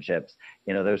 internships,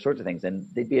 those sorts of things. And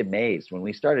they'd be amazed when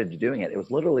we started doing it. It was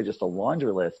literally just a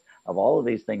laundry list of all of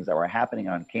these things that were happening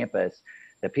on campus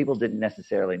that people didn't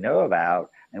necessarily know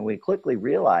about. And we quickly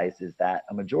realized is that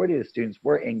a majority of the students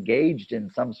were engaged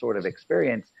in some sort of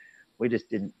experience. We just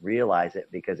didn't realize it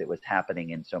because it was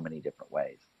happening in so many different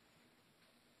ways.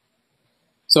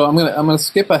 So I'm gonna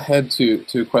skip ahead to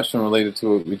a question related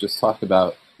to what we just talked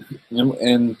about.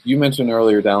 And you mentioned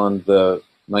earlier, Dallin, the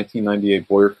 1998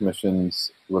 Boyer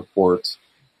Commission's report,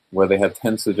 where they had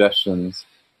 10 suggestions,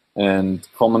 and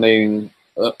culminating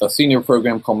a senior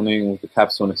program culminating with the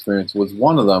Capstone experience was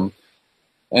one of them.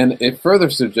 And it further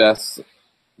suggests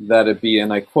that it be,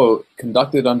 and I quote,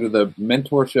 conducted under the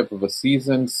mentorship of a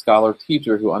seasoned scholar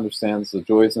teacher who understands the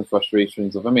joys and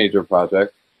frustrations of a major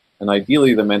project. And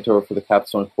ideally, the mentor for the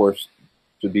Capstone course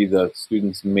should be the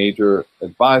student's major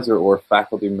advisor or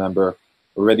faculty member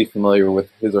already familiar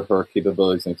with his or her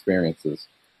capabilities and experiences.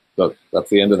 So that's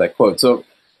the end of that quote. So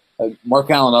Mark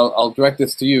Allen, I'll direct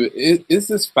this to you. Is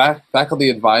this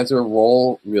faculty advisor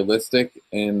role realistic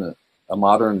in a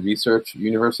modern research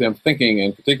university? I'm thinking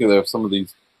in particular of some of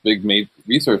these big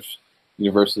research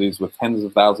universities with tens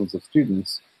of thousands of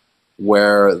students,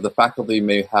 where the faculty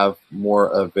may have more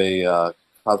of a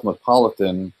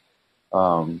cosmopolitan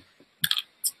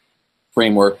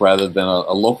framework rather than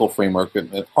a local framework.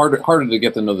 It's harder to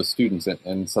get to know the students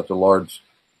in such a large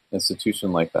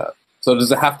institution like that. So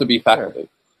does it have to be faculty? Sure.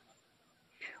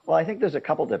 Well, I think there's a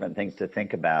couple different things to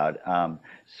think about.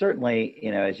 Certainly,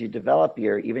 as you develop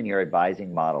your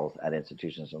advising models at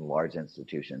institutions and large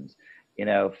institutions,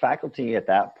 faculty at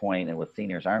that point and with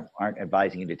seniors aren't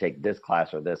advising you to take this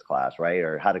class or this class, right?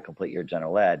 Or how to complete your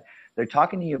general ed. They're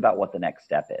talking to you about what the next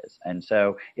step is. And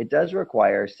so it does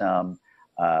require some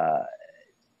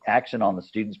action on the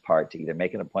student's part to either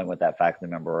make an appointment with that faculty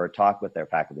member or talk with their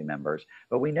faculty members.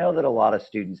 But we know that a lot of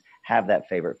students have that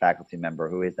favorite faculty member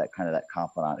who is that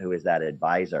confidant, who is that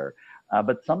advisor.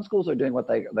 But some schools are doing what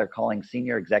they're calling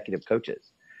senior executive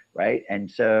coaches, right? And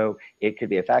so it could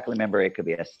be a faculty member, it could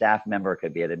be a staff member, it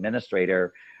could be an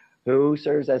administrator who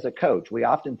serves as a coach. We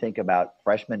often think about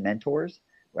freshman mentors,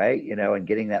 right? And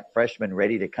getting that freshman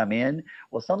ready to come in.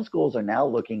 Well, some schools are now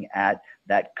looking at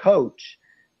that coach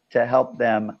to help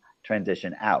them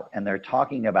transition out. And they're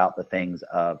talking about the things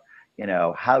of,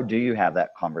 how do you have that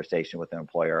conversation with an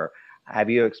employer? Have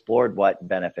you explored what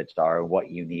benefits are, what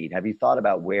you need? Have you thought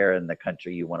about where in the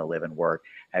country you want to live and work?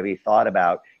 Have you thought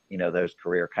about, those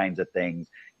career kinds of things?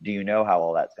 Do you know how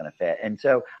all that's going to fit? And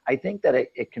so I think that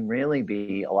it can really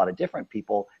be a lot of different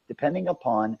people depending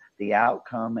upon the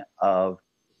outcome of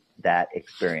that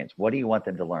experience. What do you want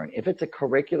them to learn? If it's a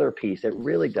curricular piece, it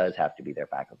really does have to be their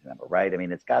faculty member, right? I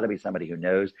mean, it's got to be somebody who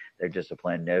knows their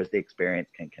discipline, knows the experience,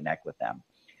 can connect with them.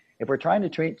 If we're trying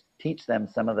to teach them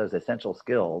some of those essential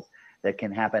skills that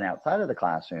can happen outside of the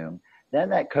classroom, then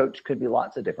that coach could be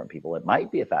lots of different people. It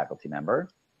might be a faculty member.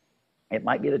 It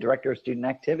might be the director of student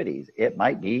activities. It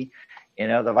might be,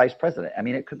 the vice president. I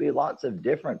mean, it could be lots of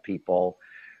different people,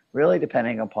 really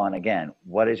depending upon, again,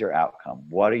 what is your outcome?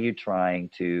 What are you trying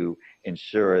to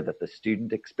ensure that the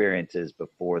student experiences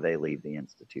before they leave the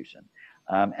institution?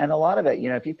 And a lot of it,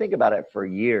 if you think about it for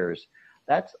years,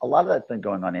 a lot of that's been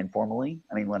going on informally.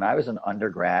 I mean, when I was an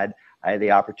undergrad, I had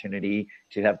the opportunity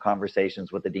to have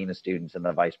conversations with the dean of students and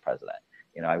the vice president.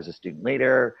 I was a student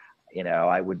leader.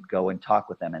 I would go and talk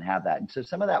with them and have that. And so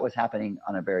some of that was happening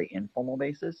on a very informal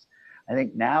basis. I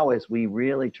think now as we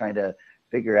really try to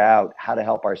figure out how to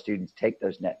help our students take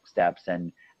those next steps,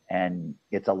 and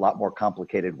it's a lot more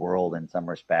complicated world in some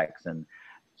respects. And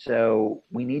so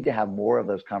we need to have more of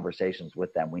those conversations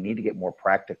with them. We need to get more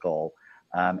practical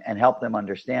and help them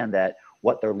understand that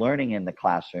what they're learning in the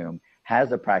classroom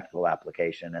has a practical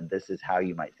application, and this is how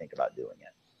you might think about doing it.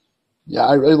 Yeah,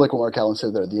 I really like what Mark Allen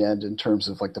said there at the end in terms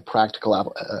of like the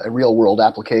practical, real world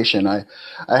application. I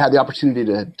had the opportunity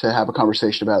to have a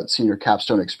conversation about senior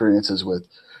capstone experiences with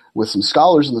some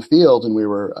scholars in the field, and we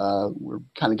were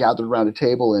kind of gathered around a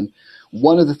table. And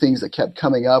one of the things that kept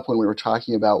coming up when we were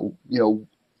talking about,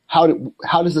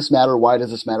 how does this matter? Why does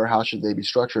this matter? How should they be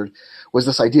structured? Was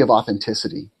this idea of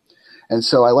authenticity. And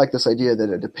so I like this idea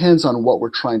that it depends on what we're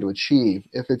trying to achieve.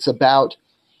 If it's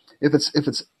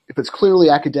clearly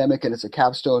academic and it's a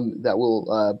capstone that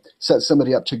will set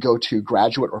somebody up to go to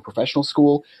graduate or professional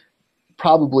school,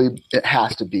 probably it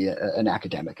has to be an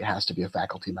academic. It has to be a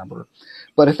faculty member.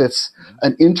 But if it's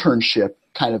an internship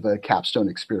kind of a capstone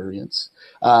experience,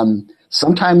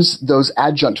 sometimes those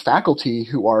adjunct faculty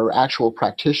who are actual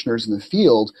practitioners in the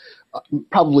field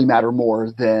probably matter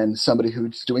more than somebody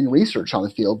who's doing research on the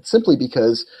field, simply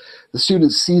because the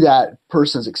students see that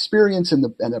person's experience and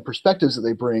the perspectives that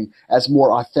they bring as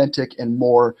more authentic and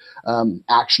more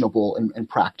actionable and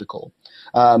practical.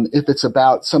 If it's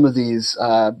about some of these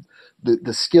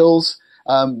the skills,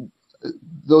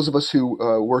 those of us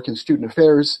who work in student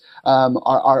affairs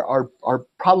are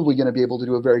probably going to be able to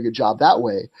do a very good job that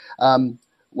way.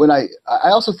 When I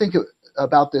also think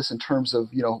about this in terms of,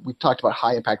 we've talked about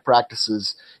high impact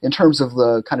practices in terms of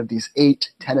the kind of these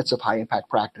 8 tenets of high impact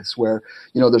practice where,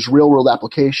 there's real world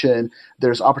application,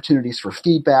 there's opportunities for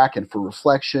feedback and for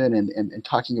reflection and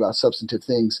talking about substantive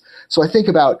things. So I think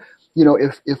about,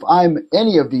 if I'm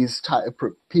any of these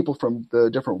people from the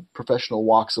different professional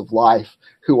walks of life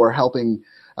who are helping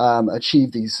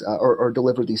achieve these or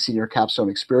deliver these senior capstone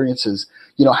experiences,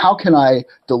 how can I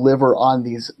deliver on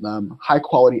these high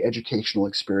quality educational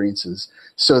experiences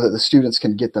so that the students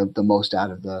can get the most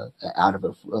out of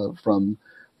it from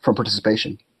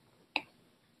participation?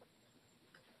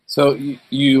 So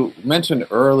you mentioned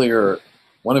earlier,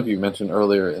 one of you mentioned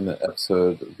earlier in the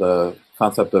episode, the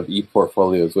concept of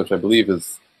e-portfolios, which I believe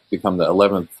has become the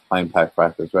 11th high impact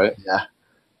practice, right? Yeah.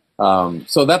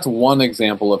 So that's one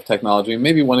example of technology.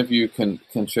 Maybe one of you can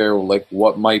share like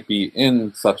what might be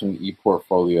in such an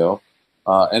e-portfolio,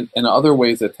 and other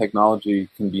ways that technology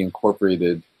can be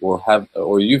incorporated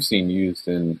or you've seen used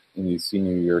in these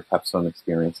senior year capstone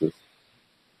experiences.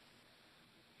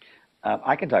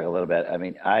 I can talk a little bit. I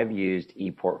mean, I've used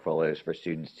e-portfolios for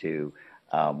students to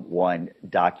one,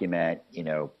 document,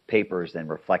 papers and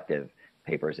reflective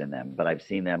papers in them, but I've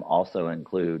seen them also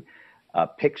include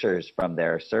pictures from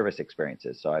their service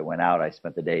experiences. So I went out, I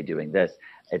spent the day doing this.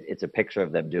 It's a picture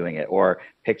of them doing it, or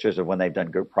pictures of when they've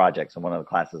done group projects. In one of the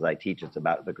classes I teach, it's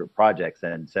about the group projects.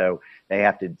 And so they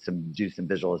have to do some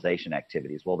visualization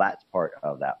activities. Well, that's part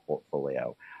of that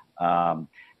portfolio.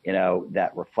 You know,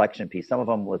 that reflection piece, some of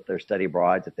them with their study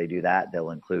broads, if they do that, they'll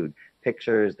include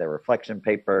pictures, their reflection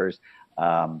papers.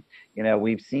 You know,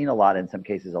 we've seen a lot, in some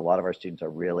cases, a lot of our students are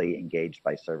really engaged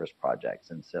by service projects.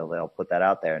 And so they'll put that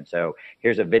out there. And so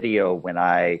here's a video when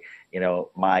you know,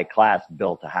 my class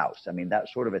built a house. I mean, that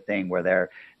sort of a thing where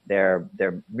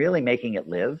they're really making it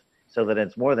live, so that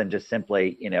it's more than just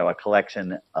simply, you know, a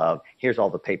collection of here's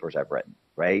all the papers I've written,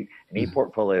 right? An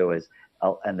e-portfolio is,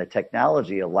 and the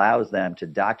technology allows them to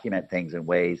document things in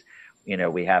ways, you know,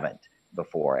 we haven't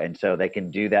before. And so they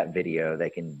can do that video, they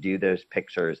can do those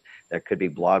pictures. There could be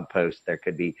blog posts, there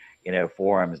could be, you know,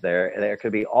 forums, there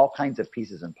could be all kinds of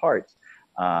pieces and parts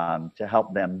to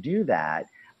help them do that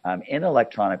in an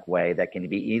electronic way that can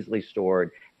be easily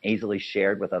stored, easily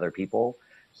shared with other people,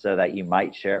 so that you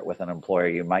might share it with an employer,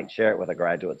 you might share it with a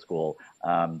graduate school.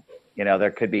 You know,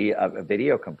 there could be a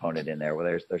video component in there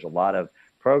where there's a lot of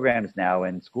programs now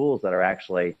in schools that are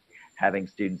actually having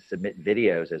students submit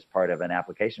videos as part of an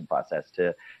application process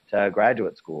to a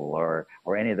graduate school or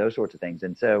any of those sorts of things.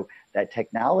 And so that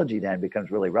technology then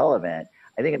becomes really relevant.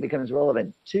 I think it becomes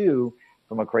relevant too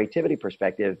from a creativity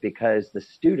perspective, because the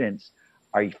students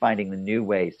are finding the new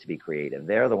ways to be creative.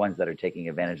 They're the ones that are taking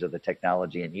advantage of the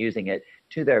technology and using it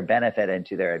to their benefit and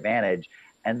to their advantage.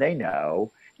 And they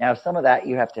know. Now, some of that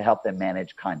you have to help them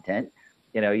manage content.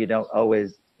 You know, you don't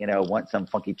always, you know, want some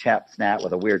funky chap snap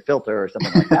with a weird filter or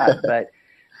something like that.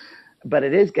 But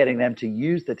it is getting them to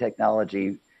use the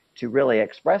technology to really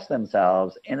express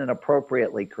themselves in an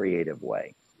appropriately creative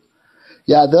way.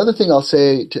 Yeah, the other thing I'll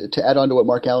say to add on to what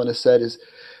Mark Allen has said is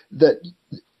that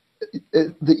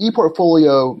the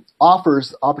ePortfolio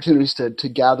offers opportunities to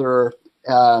gather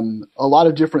a lot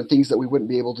of different things that we wouldn't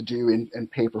be able to do in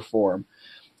paper form.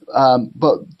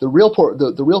 But the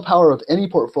real power of any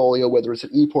portfolio, whether it's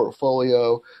an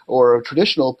e-portfolio or a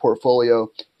traditional portfolio,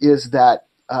 is that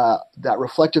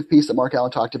reflective piece that Mark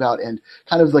Allen talked about, and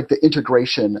kind of like the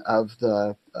integration of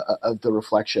the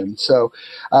reflection. So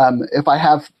if I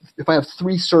have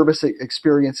 3 service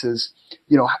experiences,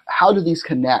 you know, how do these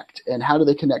connect, and how do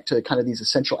they connect to kind of these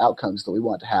essential outcomes that we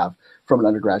want to have from an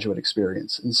undergraduate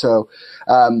experience? And so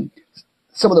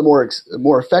some of the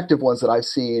more effective ones that I've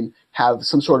seen have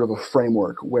some sort of a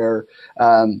framework where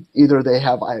either they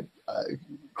have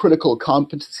critical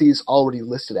competencies already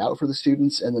listed out for the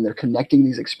students, and then they're connecting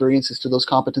these experiences to those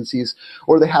competencies,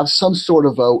 or they have some sort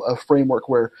of a framework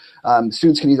where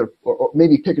students can either or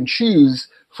maybe pick and choose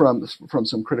from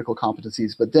some critical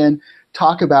competencies, but then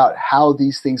talk about how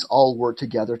these things all work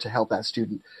together to help that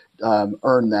student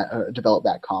develop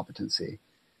that competency.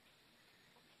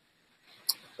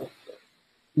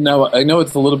 Now, I know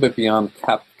it's a little bit beyond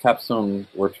capstone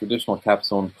or traditional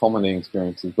capstone culminating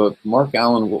experiences, but Mark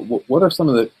Allen, what are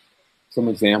some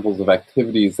examples of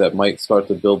activities that might start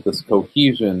to build this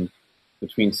cohesion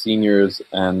between seniors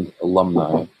and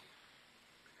alumni?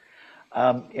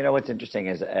 You know, what's interesting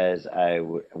is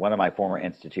one of my former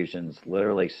institutions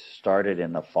literally started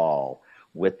in the fall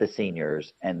with the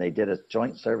seniors, and they did a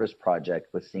joint service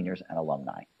project with seniors and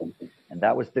alumni. And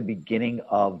that was the beginning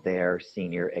of their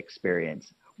senior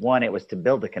experience. One, it was to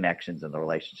build the connections and the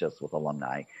relationships with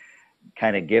alumni,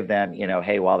 kind of give them, you know,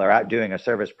 hey, while they're out doing a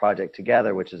service project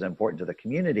together, which is important to the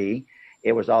community,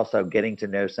 it was also getting to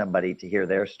know somebody, to hear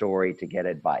their story, to get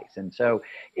advice. And so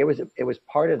it was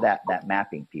part of that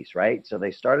mapping piece, right? So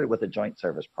they started with a joint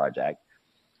service project.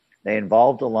 They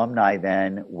involved alumni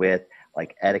then with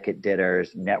like etiquette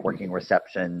dinners, networking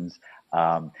receptions,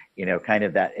 you know, kind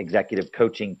of that executive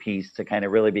coaching piece to kind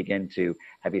of really begin to,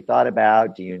 have you thought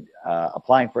about, do you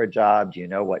applying for a job? Do you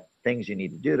know what things you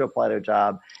need to do to apply to a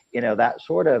job? You know, that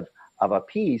sort of a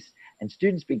piece. And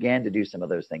students began to do some of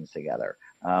those things together.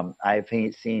 I've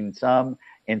seen some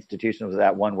institutions with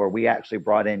that one where we actually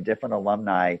brought in different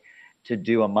alumni to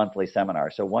do a monthly seminar.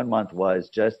 So one month was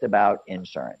just about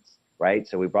insurance, right?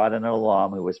 So we brought in an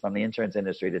alum who was from the insurance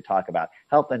industry to talk about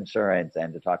health insurance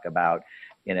and to talk about,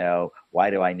 you know,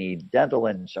 why do I need dental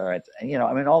insurance? And, you know,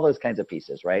 I mean, all those kinds of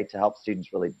pieces, right? To help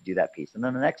students really do that piece. And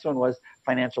then the next one was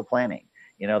financial planning.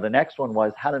 You know, the next one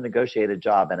was how to negotiate a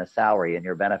job and a salary and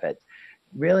your benefits,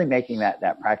 really making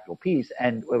that practical piece.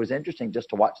 And it was interesting just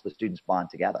to watch the students bond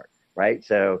together, right?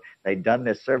 So they'd done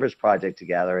this service project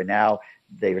together, and now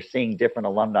they were seeing different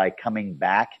alumni coming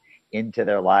back into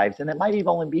their lives. And it might even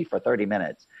only be for 30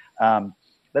 minutes.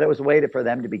 But it was a way for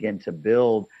them to begin to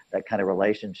build that kind of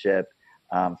relationship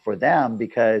for them,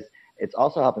 because it's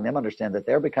also helping them understand that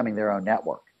they're becoming their own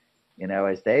network. You know,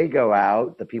 as they go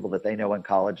out, the people that they know in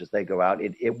college, as they go out,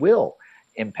 it will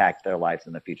impact their lives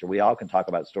in the future. We all can talk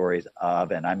about stories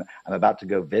of, and I'm about to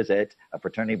go visit a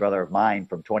fraternity brother of mine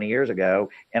from 20 years ago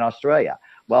in Australia.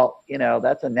 Well, you know,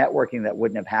 that's a networking that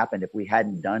wouldn't have happened if we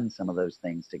hadn't done some of those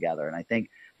things together. And I think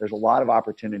there's a lot of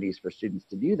opportunities for students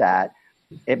to do that.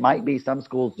 It might be some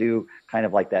schools do kind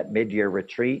of like that mid-year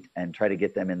retreat and try to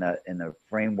get them in the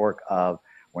framework of,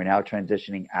 we're now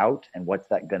transitioning out, and what's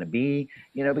that going to be?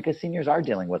 You know, because seniors are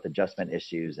dealing with adjustment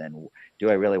issues, and do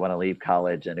I really want to leave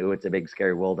college? And ooh, it's a big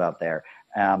scary world out there.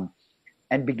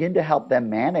 And begin to help them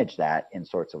manage that in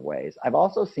sorts of ways. I've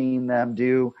also seen them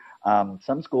do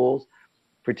some schools,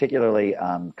 particularly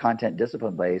content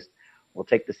discipline based, will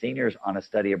take the seniors on a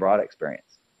study abroad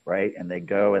experience, right? And they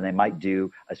go and they might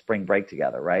do a spring break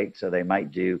together, right? So they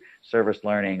might do service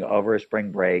learning over a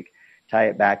spring break, tie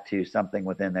it back to something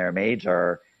within their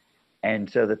major, and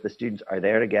so that the students are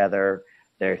there together,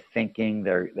 they're thinking,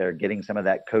 they're getting some of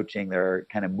that coaching, they're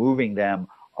kind of moving them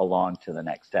along to the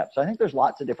next step. So I think there's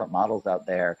lots of different models out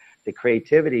there. The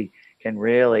creativity can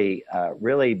really,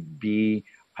 really be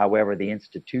however the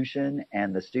institution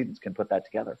and the students can put that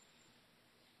together.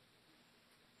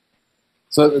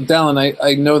 So, Dallin,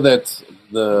 I know that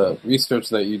the research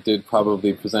that you did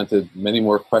probably presented many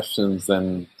more questions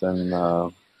than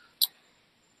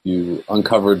you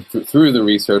uncovered through the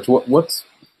research. What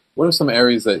are some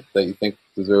areas that you think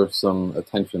deserve some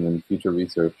attention in future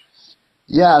research?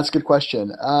 Yeah, that's a good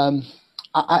question.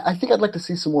 I think I'd like to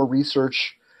see some more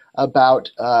research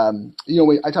about,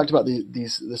 I talked about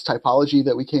this typology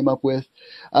that we came up with.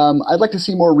 I'd like to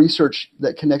see more research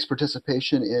that connects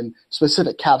participation in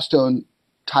specific capstone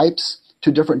types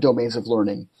to different domains of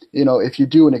learning. You know, if you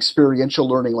do an experiential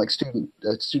learning like student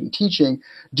teaching,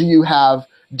 do you have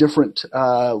different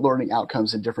learning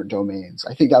outcomes in different domains?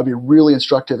 I think that would be really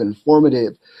instructive and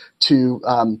informative to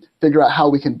figure out how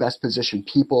we can best position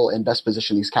people and best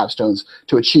position these capstones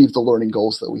to achieve the learning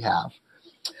goals that we have.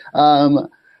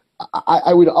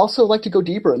 I would also like to go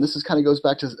deeper, and this is kind of goes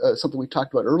back to something we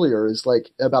talked about earlier, is like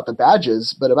about the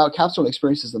badges, but about capstone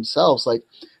experiences themselves. Like,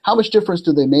 how much difference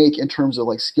do they make in terms of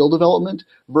like skill development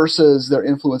versus their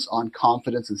influence on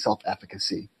confidence and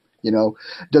self-efficacy? You know,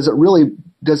 does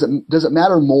it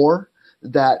matter more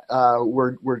that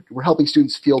we're helping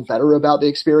students feel better about the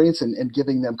experience and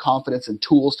giving them confidence and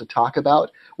tools to talk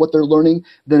about what they're learning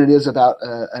than it is about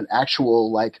an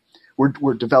actual like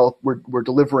we're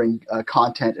delivering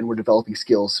content and we're developing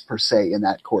skills per se in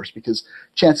that course? Because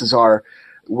chances are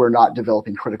we're not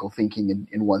developing critical thinking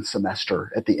in one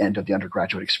semester at the end of the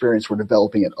undergraduate experience. We're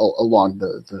developing it along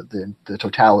the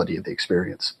totality of the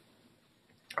experience.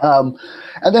 And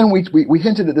then we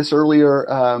hinted at this earlier.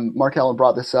 Mark Allen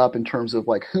brought this up in terms of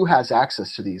like who has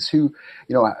access to these, who,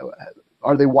 you know,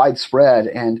 are they widespread,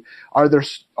 and are there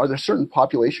certain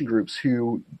population groups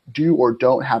who do or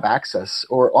don't have access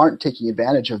or aren't taking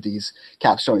advantage of these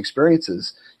capstone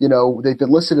experiences? You know, they've been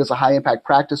listed as a high impact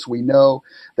practice. We know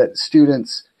that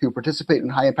students who participate in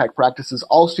high impact practices,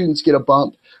 all students get a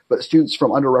bump, but students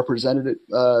from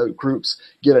underrepresented groups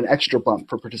get an extra bump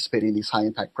for participating in these high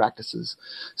impact practices.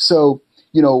 So,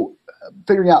 you know,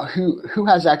 figuring out who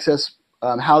has access,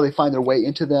 how they find their way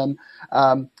into them.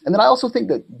 And then I also think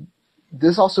that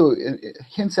this also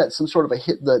hints at some sort of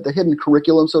the hidden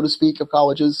curriculum, so to speak, of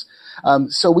colleges.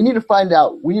 So we need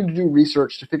to do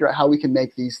research to figure out how we can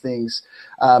make these things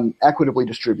equitably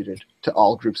distributed to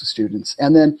all groups of students.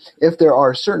 And then if there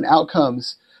are certain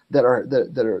outcomes that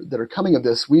are coming of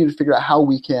this, we need to figure out how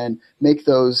we can make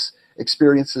those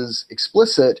experiences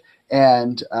explicit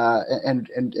and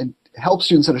help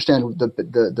students understand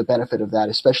the benefit of that,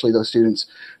 especially those students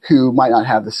who might not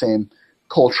have the same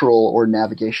cultural or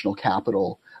navigational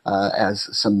capital as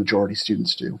some majority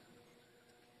students do.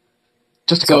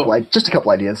 Just a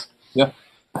couple ideas. Yeah.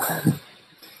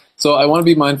 So I want to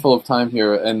be mindful of time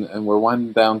here, and we're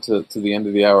winding down to the end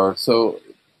of the hour. So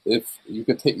if you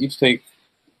could each take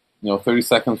 30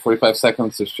 seconds, 45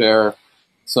 seconds to share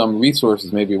some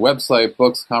resources, maybe a website,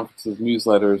 books, conferences,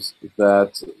 newsletters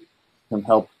that can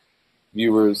help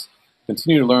viewers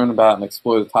continue to learn about and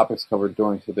explore the topics covered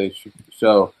during today's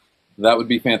show. That would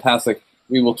be fantastic.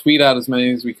 We will tweet out as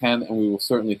many as we can, and we will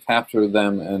certainly capture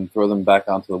them and throw them back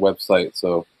onto the website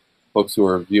so folks who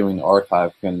are viewing the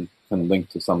archive can link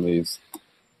to some of these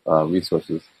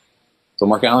resources. So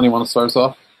Mark Allen, you want to start us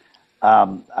off?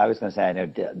 I was going to say, I know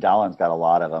Dallin's got a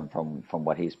lot of them from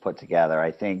what he's put together.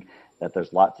 I think that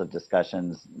there's lots of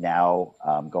discussions now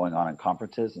going on in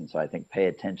conferences, and so I think pay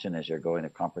attention as you're going to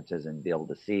conferences and be able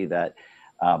to see that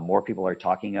more people are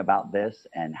talking about this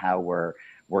and how we're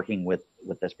working with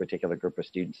with this particular group of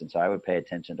students. And so I would pay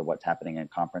attention to what's happening in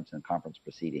conference and conference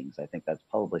proceedings. I think that's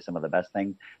probably some of the best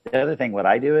things. The other thing, what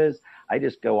I do is I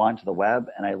just go onto the web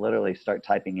and I literally start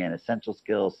typing in essential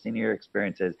skills, senior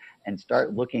experiences, and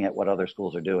start looking at what other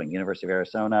schools are doing. University of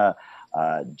Arizona,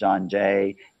 John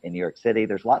Jay in New York City.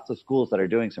 There's lots of schools that are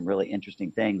doing some really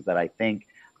interesting things that I think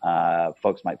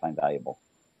folks might find valuable.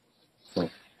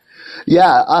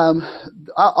 Yeah,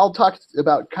 I'll talk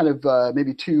about kind of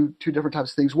maybe two different types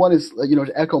of things. One is,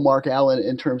 to echo Mark Allen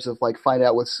in terms of like find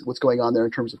out what's going on there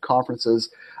in terms of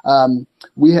conferences.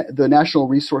 The National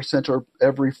Resource Center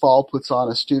every fall puts on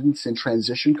a Students in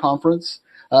Transition conference.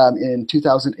 In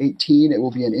 2018, it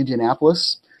will be in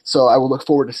Indianapolis, so I will look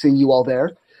forward to seeing you all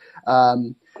there.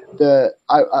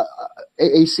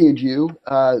 AAC&U,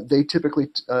 they typically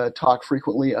talk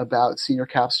frequently about senior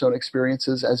capstone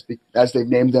experiences as they've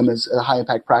named them as a high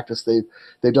impact practice.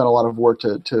 They've done a lot of work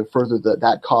to further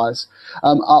that cause.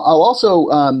 I'll also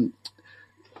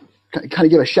kind of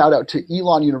give a shout out to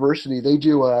Elon University. They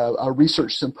do a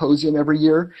research symposium every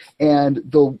year, and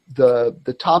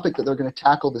the topic that they're going to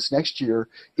tackle this next year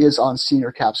is on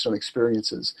senior capstone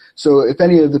experiences. So if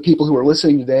any of the people who are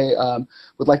listening today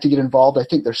would like to get involved, I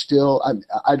think they're still,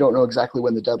 I don't know exactly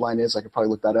when the deadline is. I could probably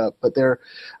look that up, but they're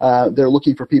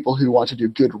looking for people who want to do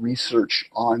good research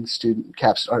on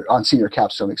senior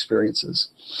capstone experiences.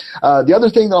 The other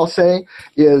thing that I'll say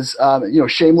is,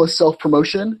 shameless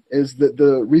self-promotion is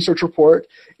the research report.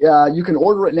 You can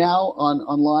order it now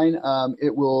online.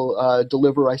 It will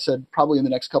deliver, I said, probably in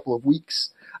the next couple of weeks.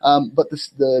 But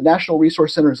the National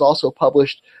Resource Center has also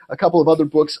published a couple of other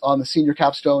books on the senior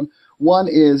capstone. One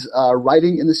is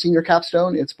Writing in the Senior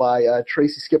Capstone. It's by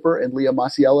Tracy Skipper and Leah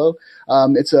Masiello.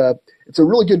 It's a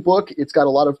really good book. It's got a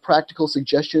lot of practical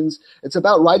suggestions. It's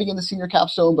about writing in the senior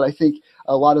capstone, but I think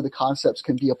a lot of the concepts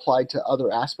can be applied to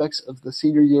other aspects of the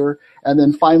senior year. And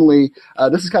then finally,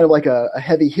 this is kind of like a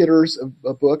heavy hitters of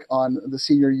a book on the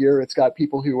senior year. It's got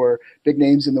people who are big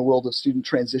names in the world of student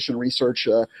transition research,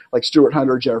 like Stuart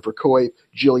Hunter, Jennifer Coy,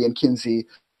 Jillian Kinsey.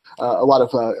 A lot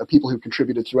of people who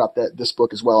contributed throughout this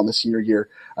book as well in the senior year.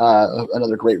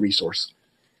 Another great resource.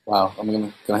 Wow,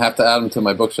 I'm gonna have to add them to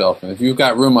my bookshelf. And if you've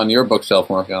got room on your bookshelf,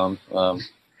 Mark Allen,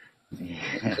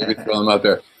 maybe throw them out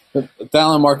there. But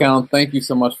Dallin, Mark Allen, thank you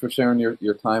so much for sharing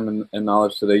your time and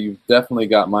knowledge today. You've definitely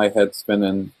got my head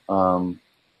spinning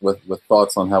with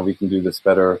thoughts on how we can do this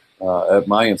better at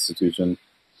my institution.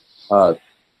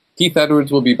 Keith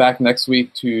Edwards will be back next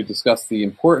week to discuss the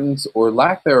importance or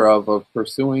lack thereof of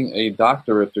pursuing a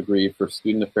doctorate degree for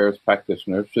student affairs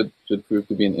practitioners. Should prove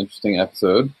to be an interesting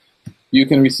episode. You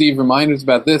can receive reminders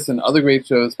about this and other great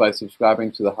shows by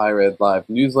subscribing to the Higher Ed Live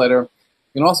newsletter.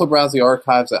 You can also browse the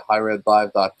archives at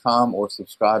higheredlive.com or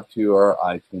subscribe to our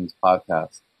iTunes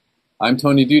podcast. I'm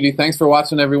Tony Doody. Thanks for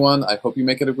watching, everyone. I hope you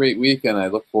make it a great week, and I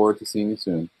look forward to seeing you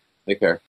soon. Take care.